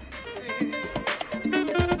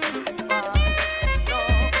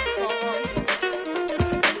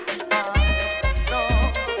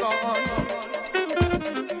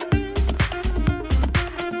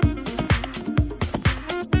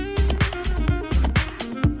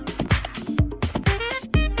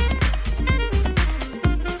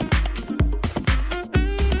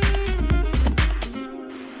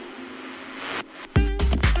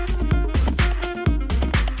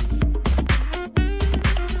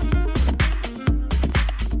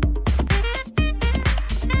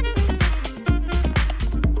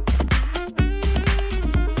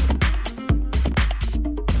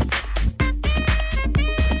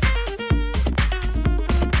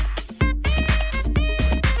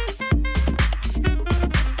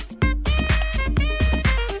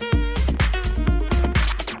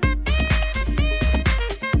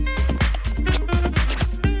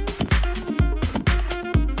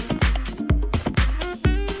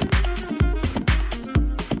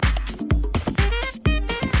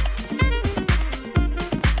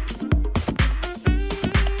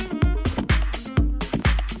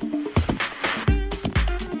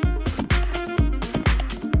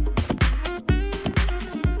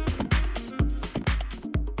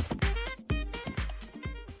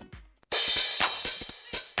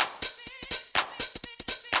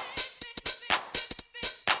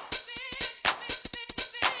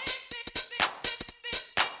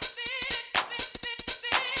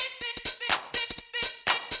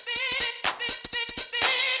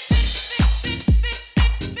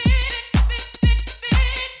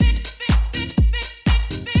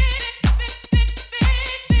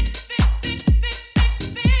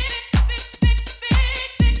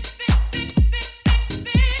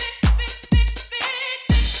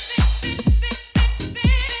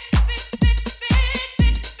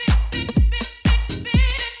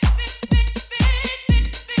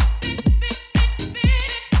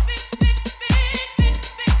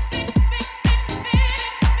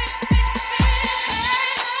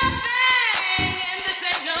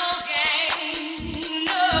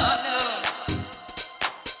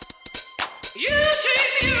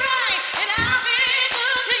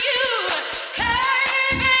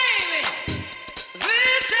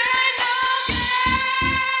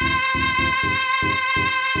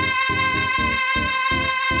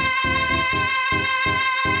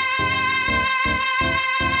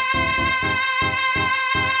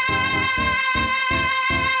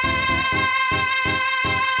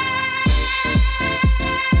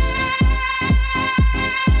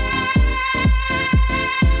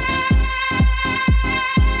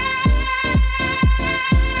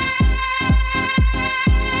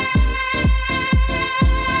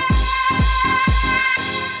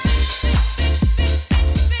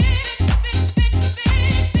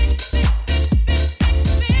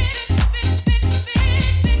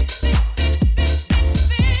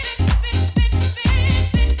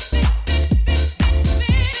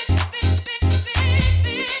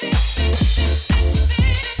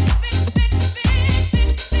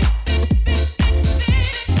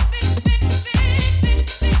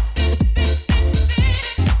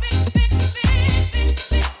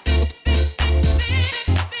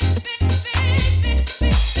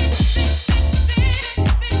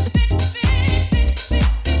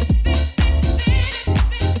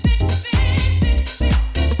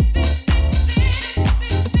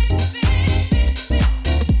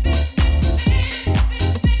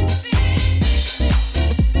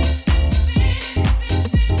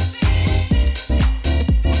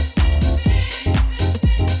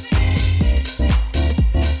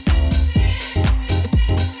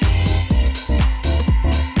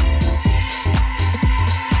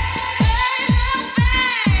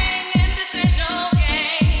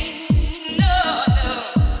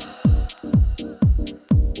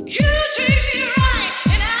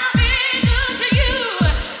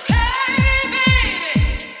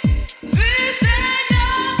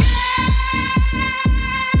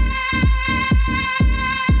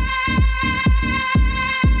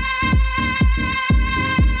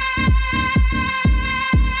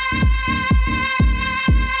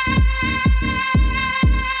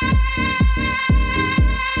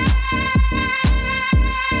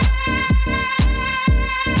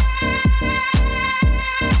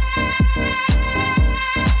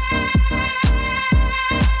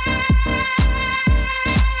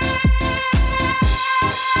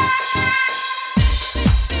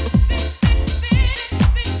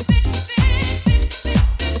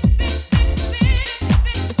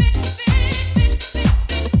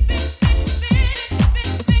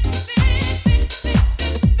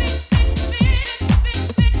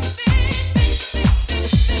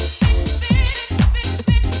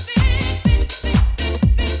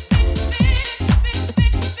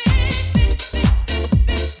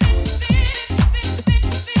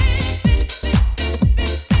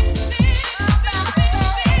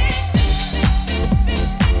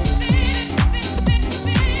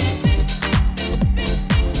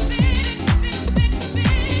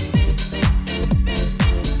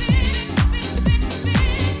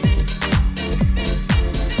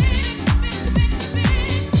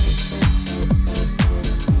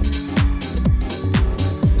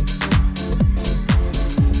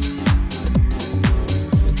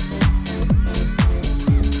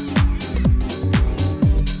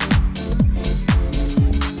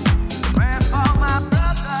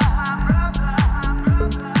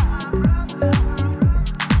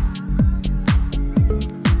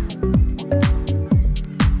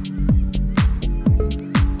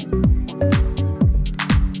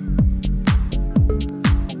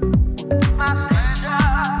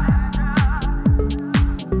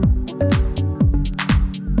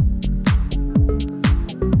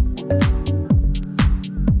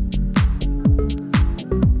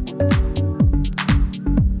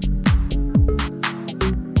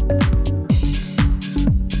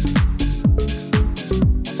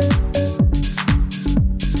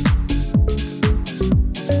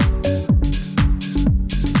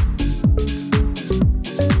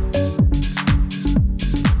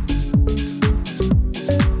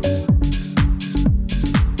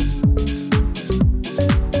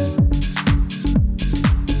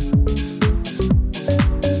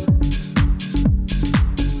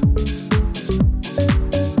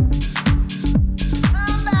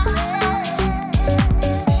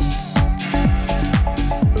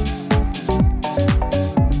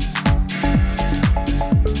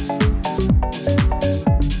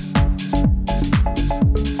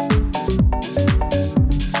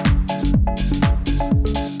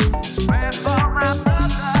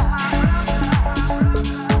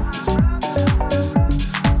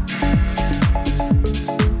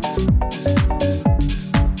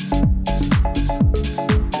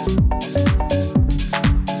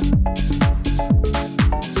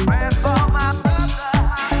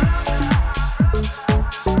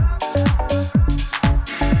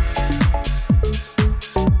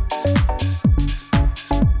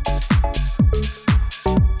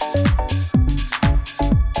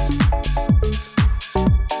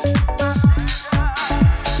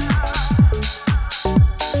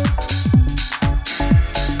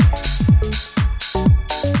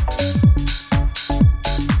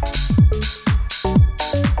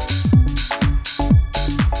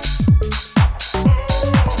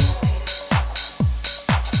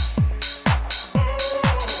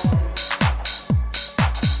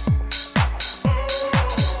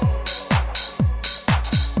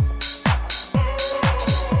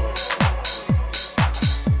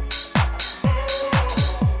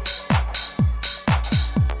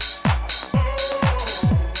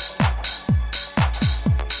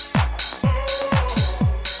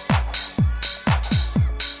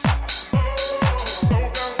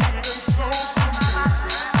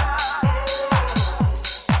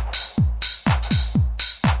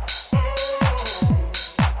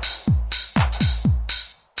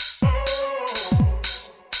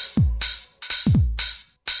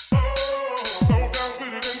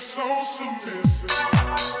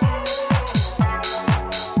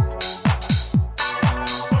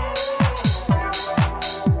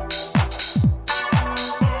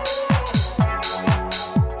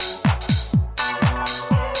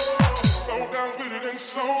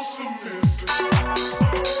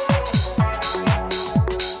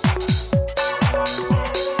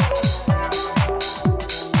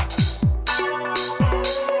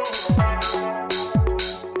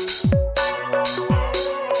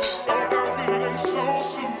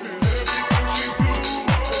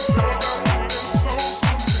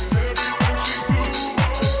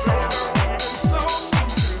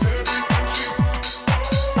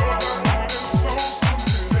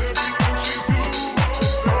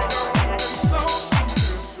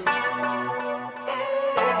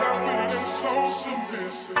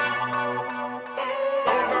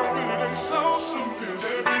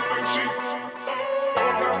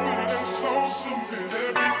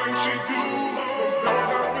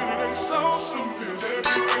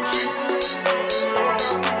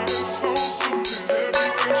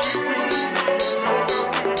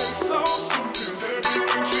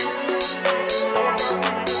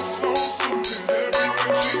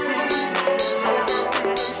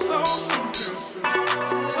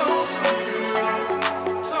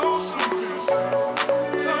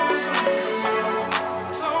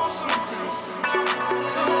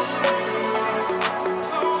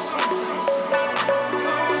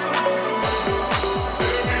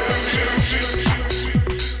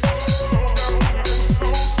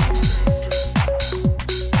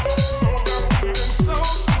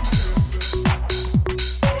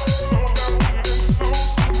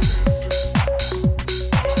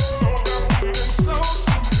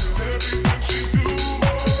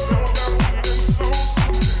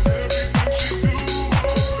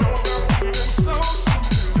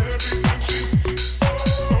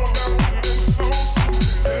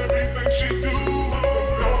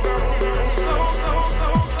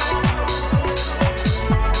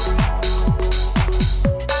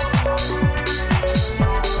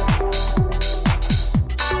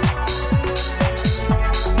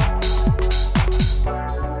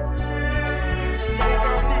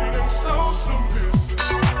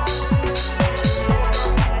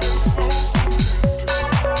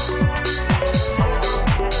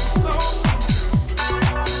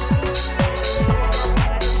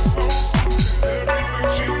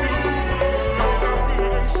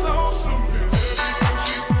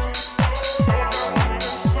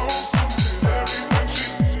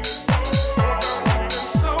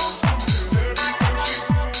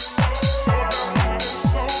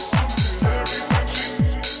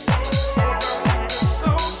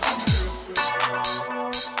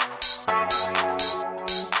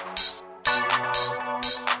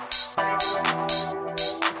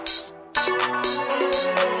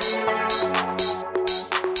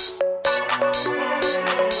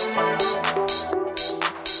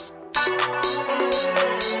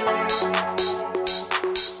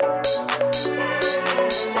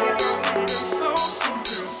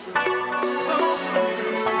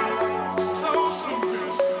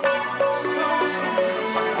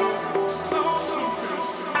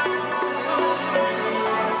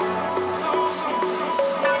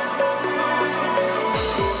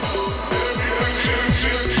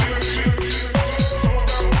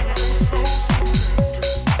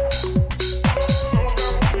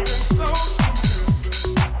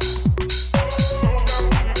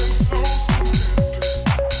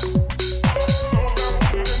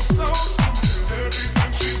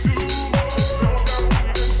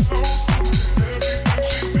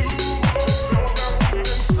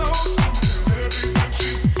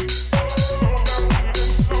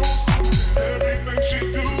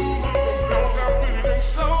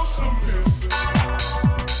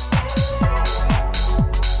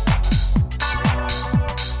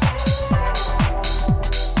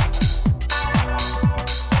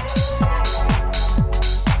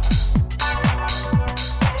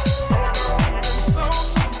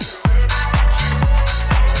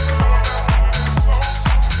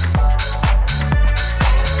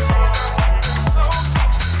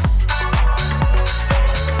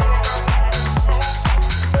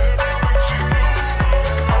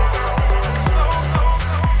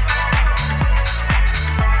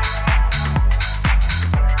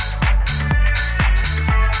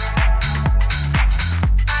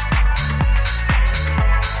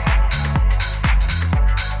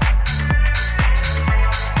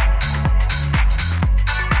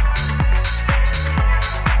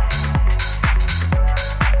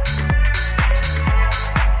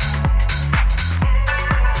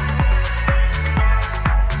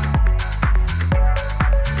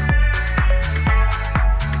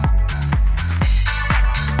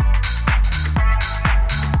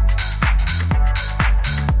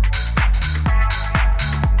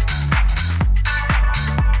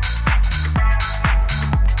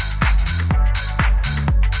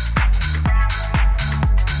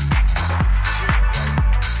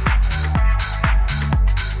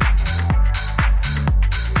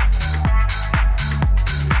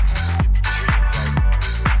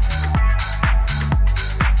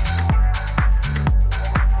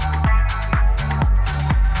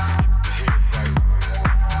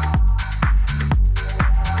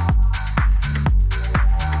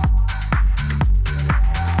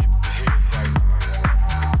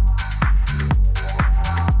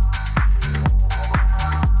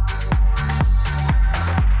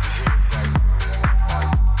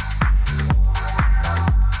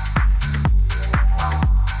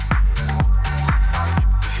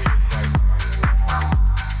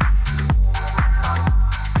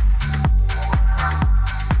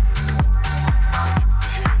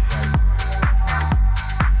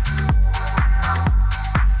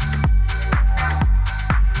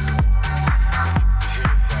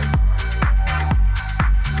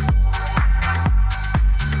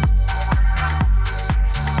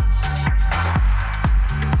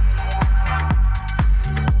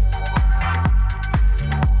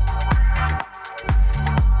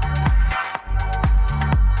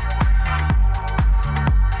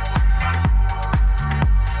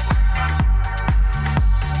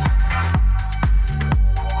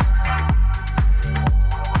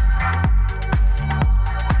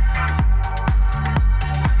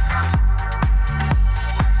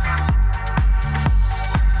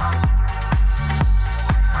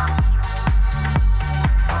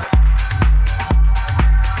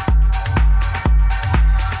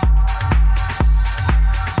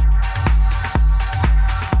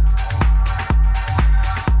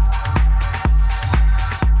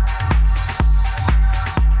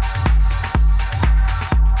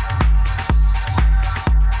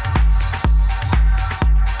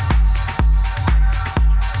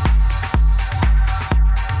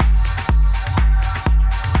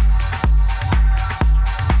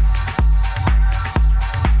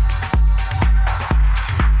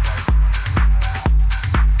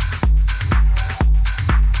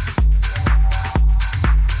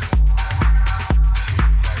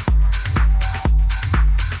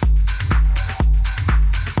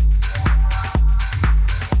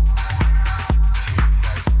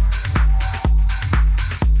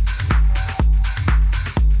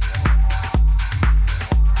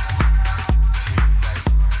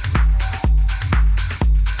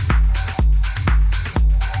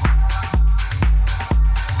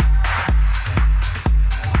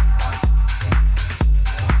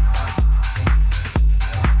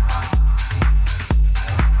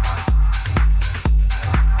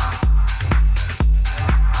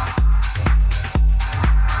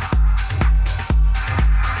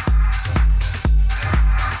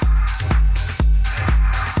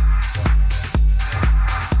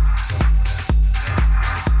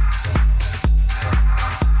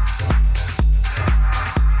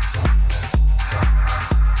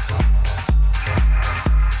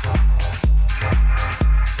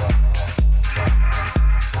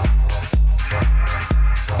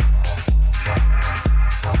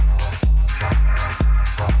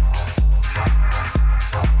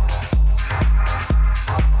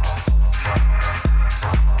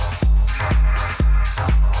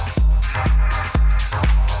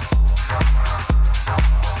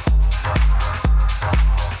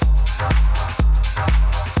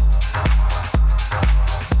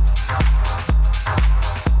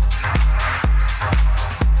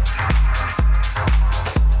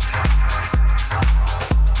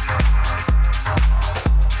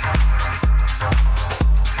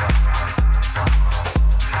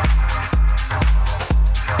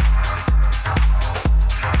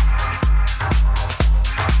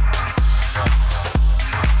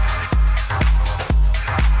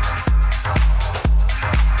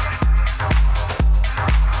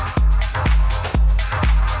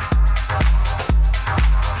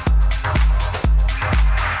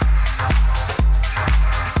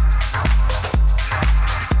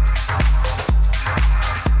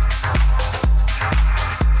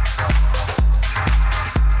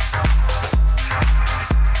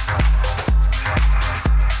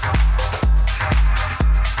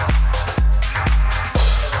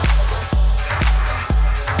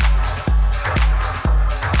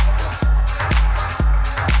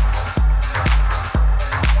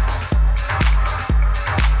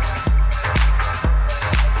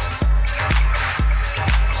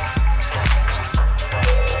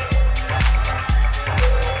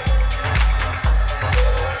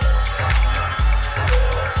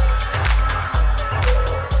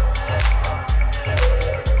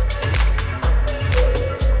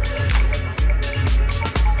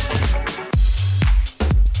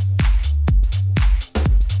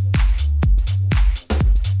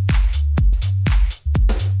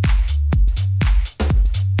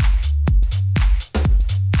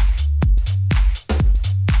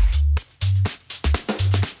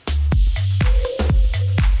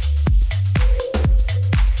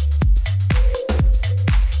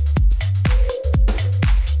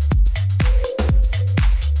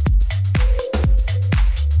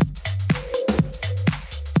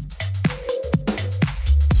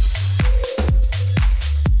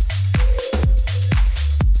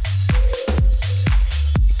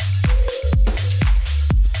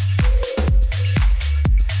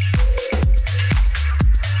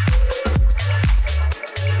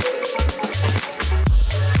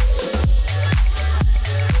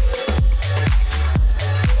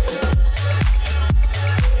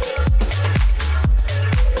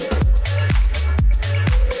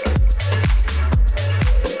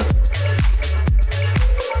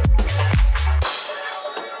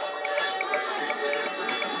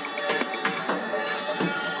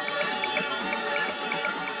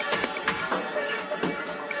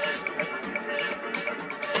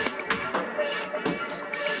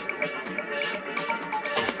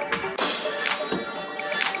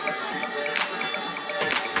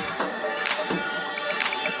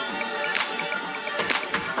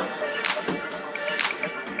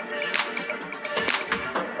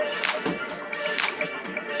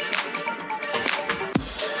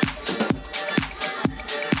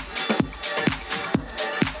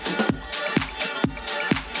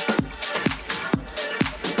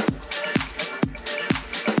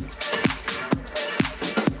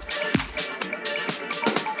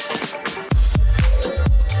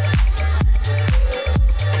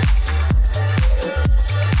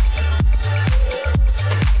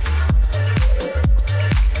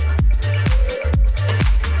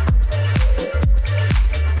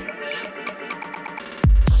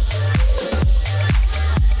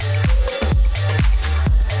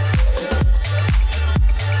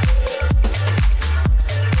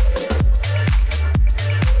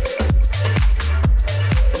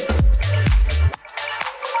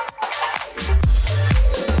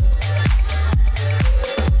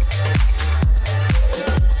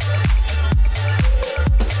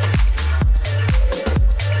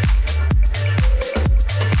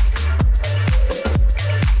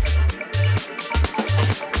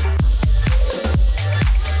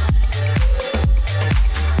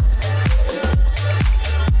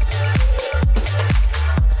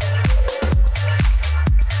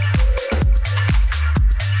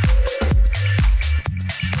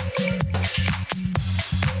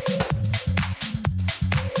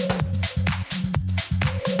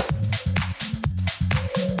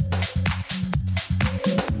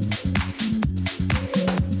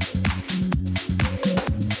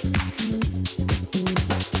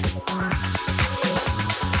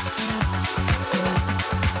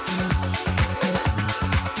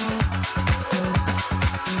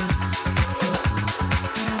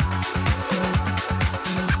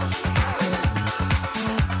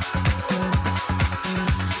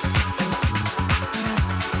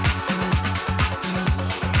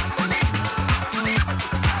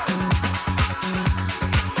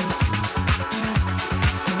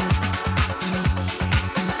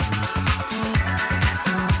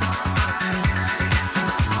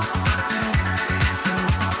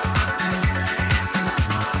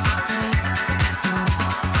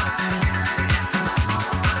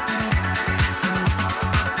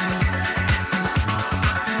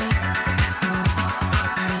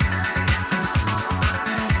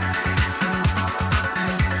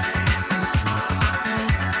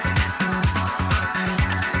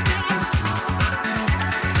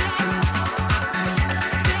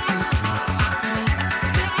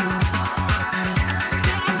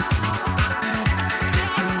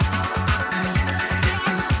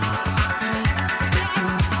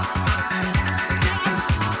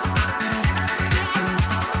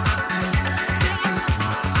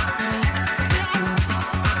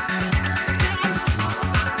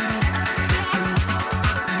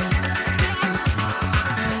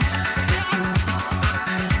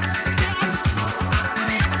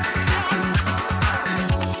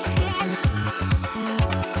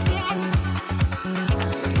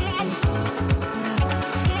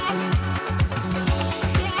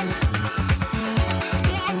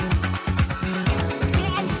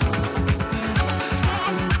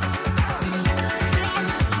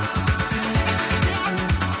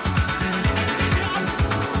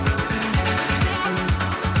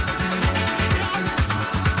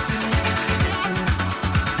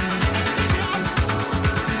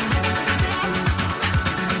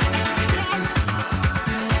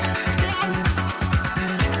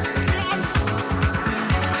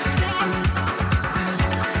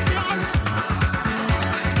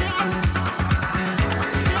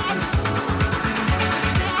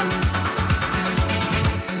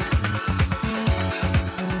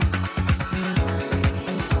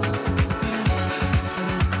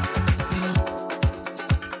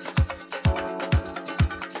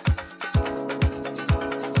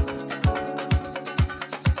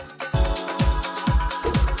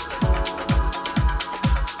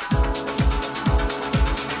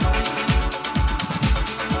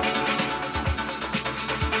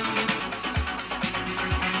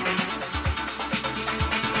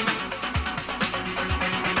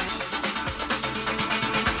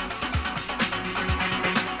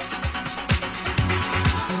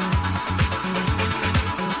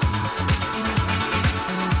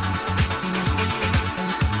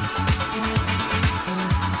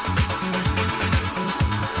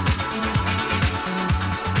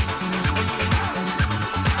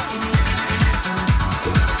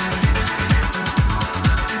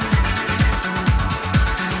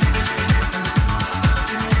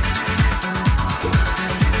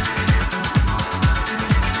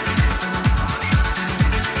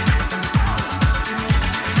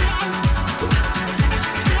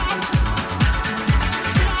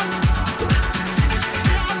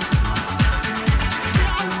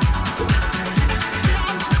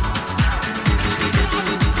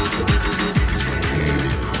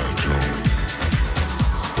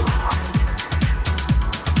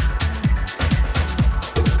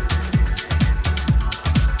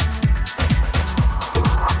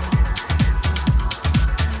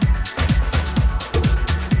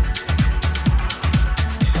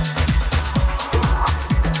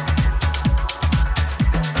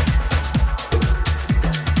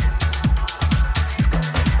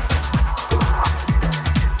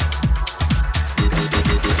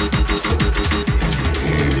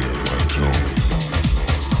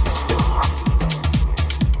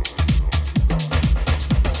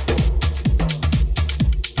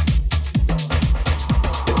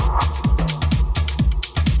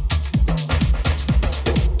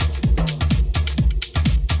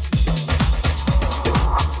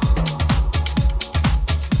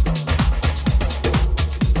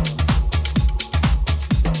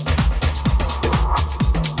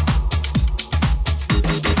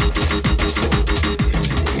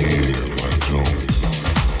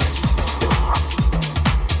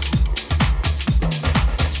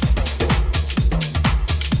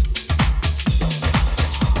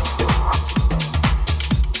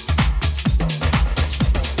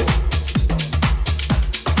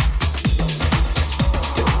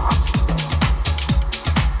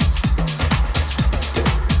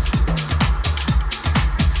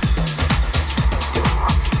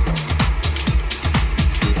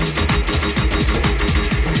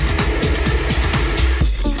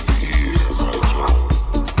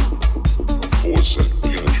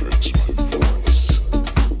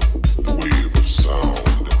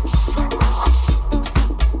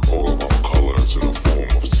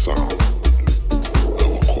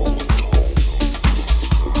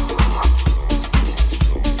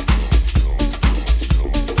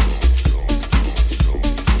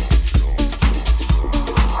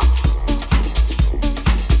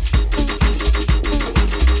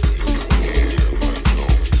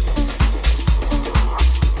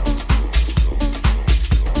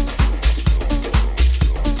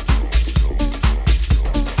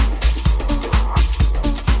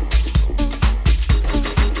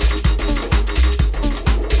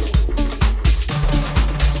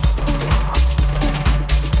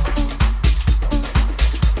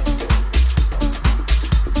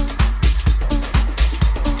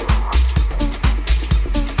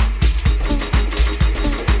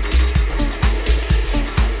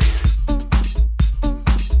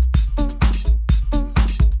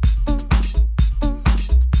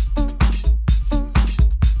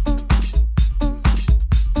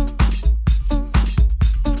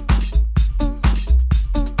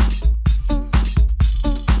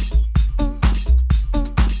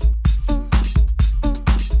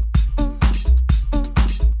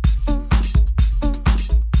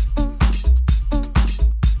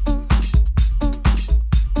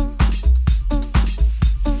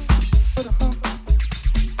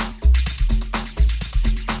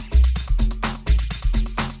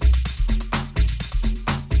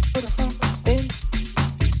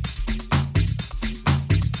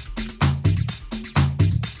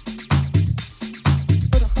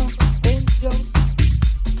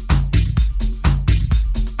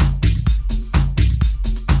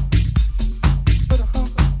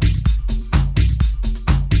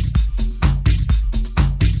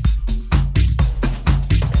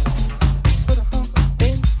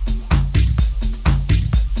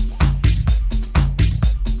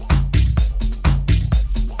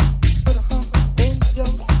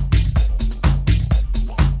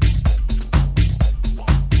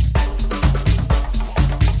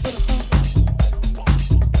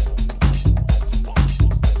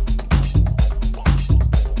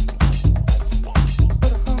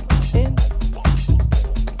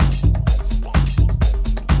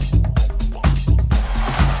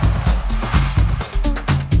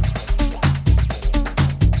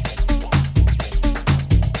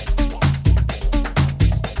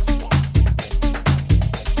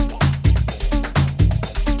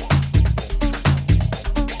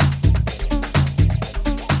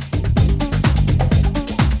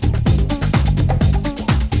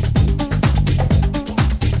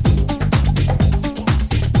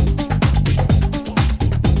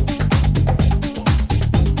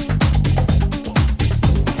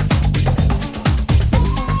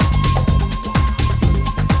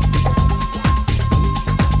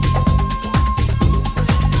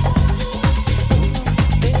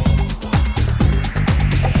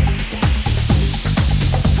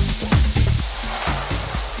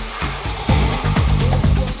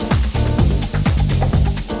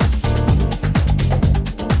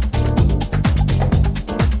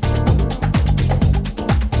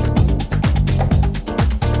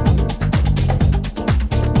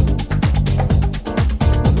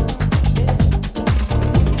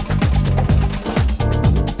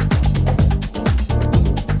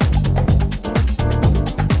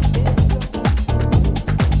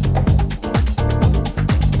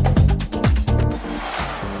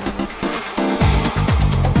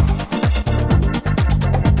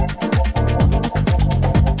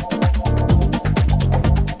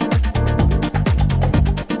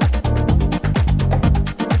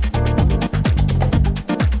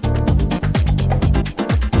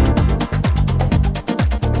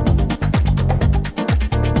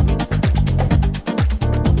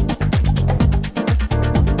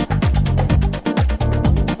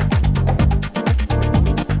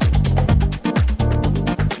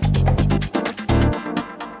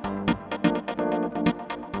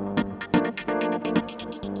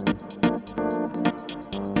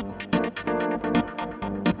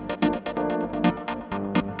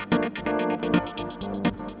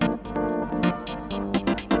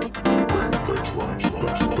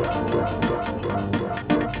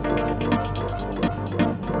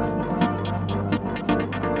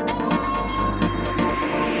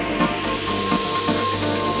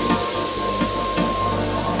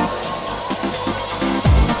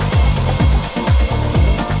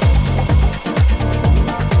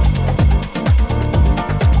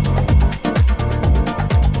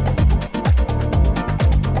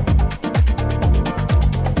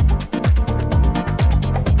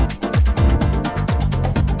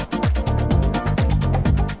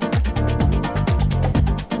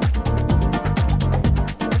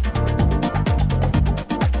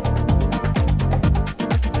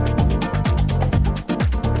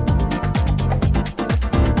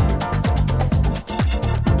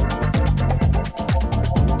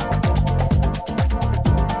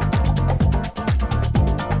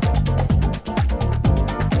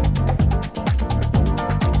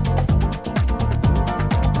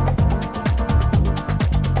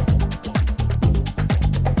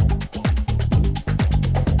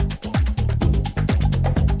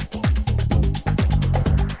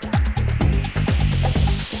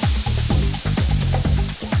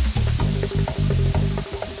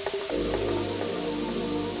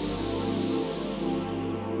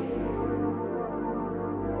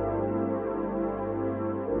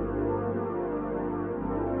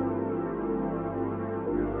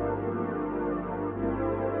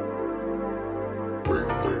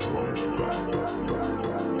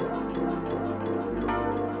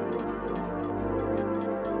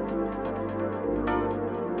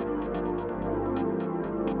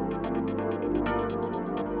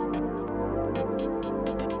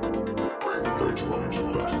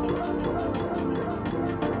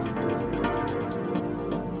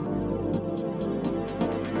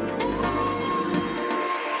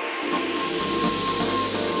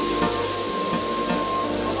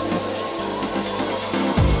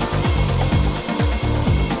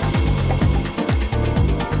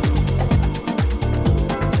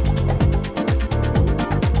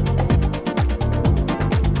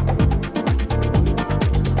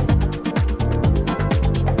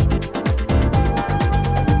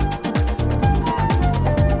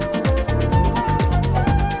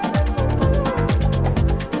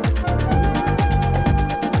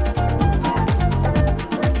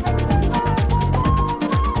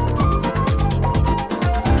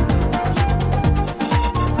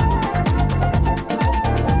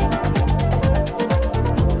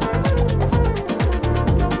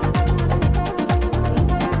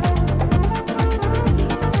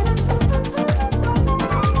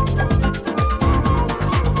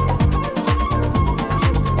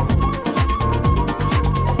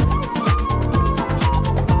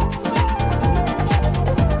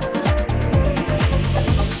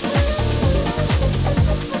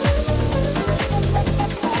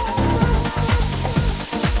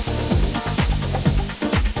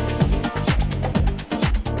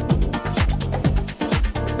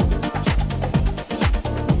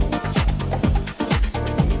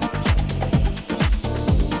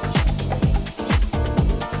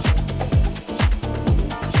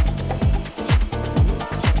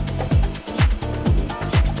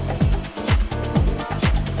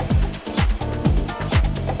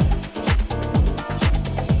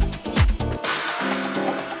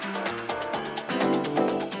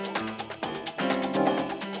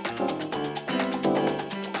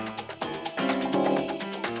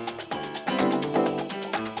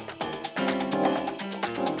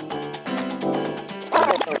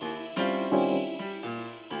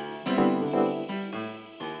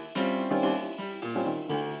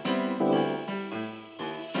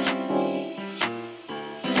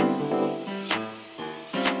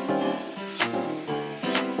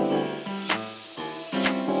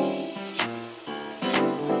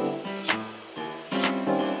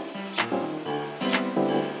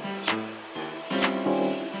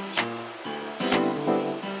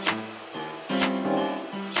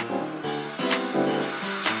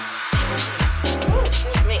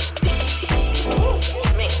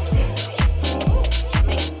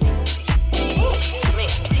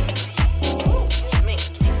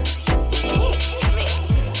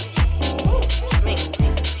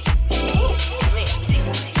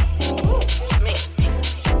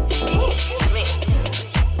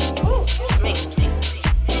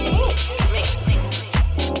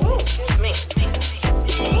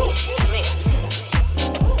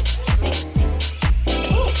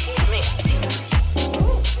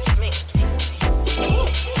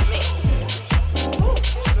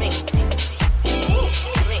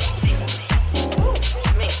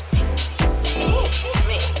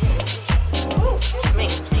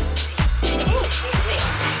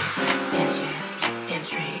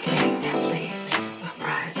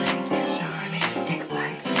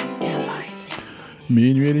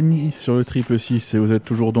 Minuit et demi sur le 666 et vous êtes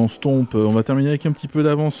toujours dans Stomp. On va terminer avec un petit peu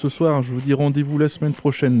d'avance ce soir. Je vous dis rendez-vous la semaine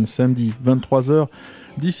prochaine, samedi, 23h.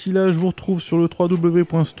 D'ici là, je vous retrouve sur le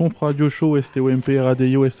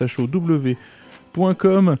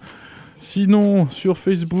www.stompradioshow.com. Sinon, sur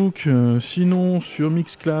Facebook, sinon sur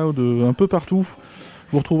Mixcloud, un peu partout.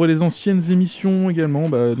 Vous retrouverez les anciennes émissions également,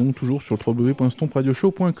 donc toujours sur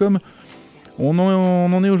www.stompradioshow.com. On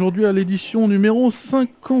en est aujourd'hui à l'édition numéro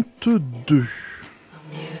 52.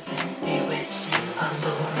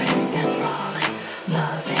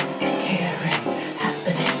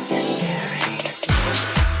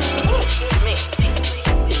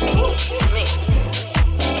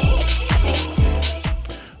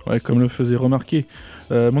 Ouais, comme le faisait remarquer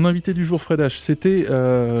mon invité du jour, Fred H, c'était,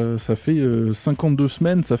 ça fait 52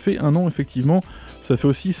 semaines, ça fait un an effectivement, ça fait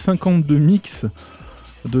aussi 52 mix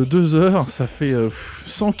de 2 heures, ça fait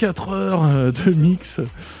 104 heures de mix,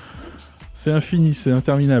 c'est infini, c'est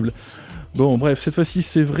interminable. Bon bref, cette fois-ci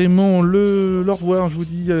c'est vraiment le au revoir, je vous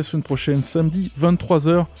dis à la semaine prochaine, samedi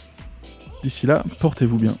 23h. D'ici là,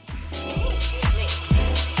 portez-vous bien.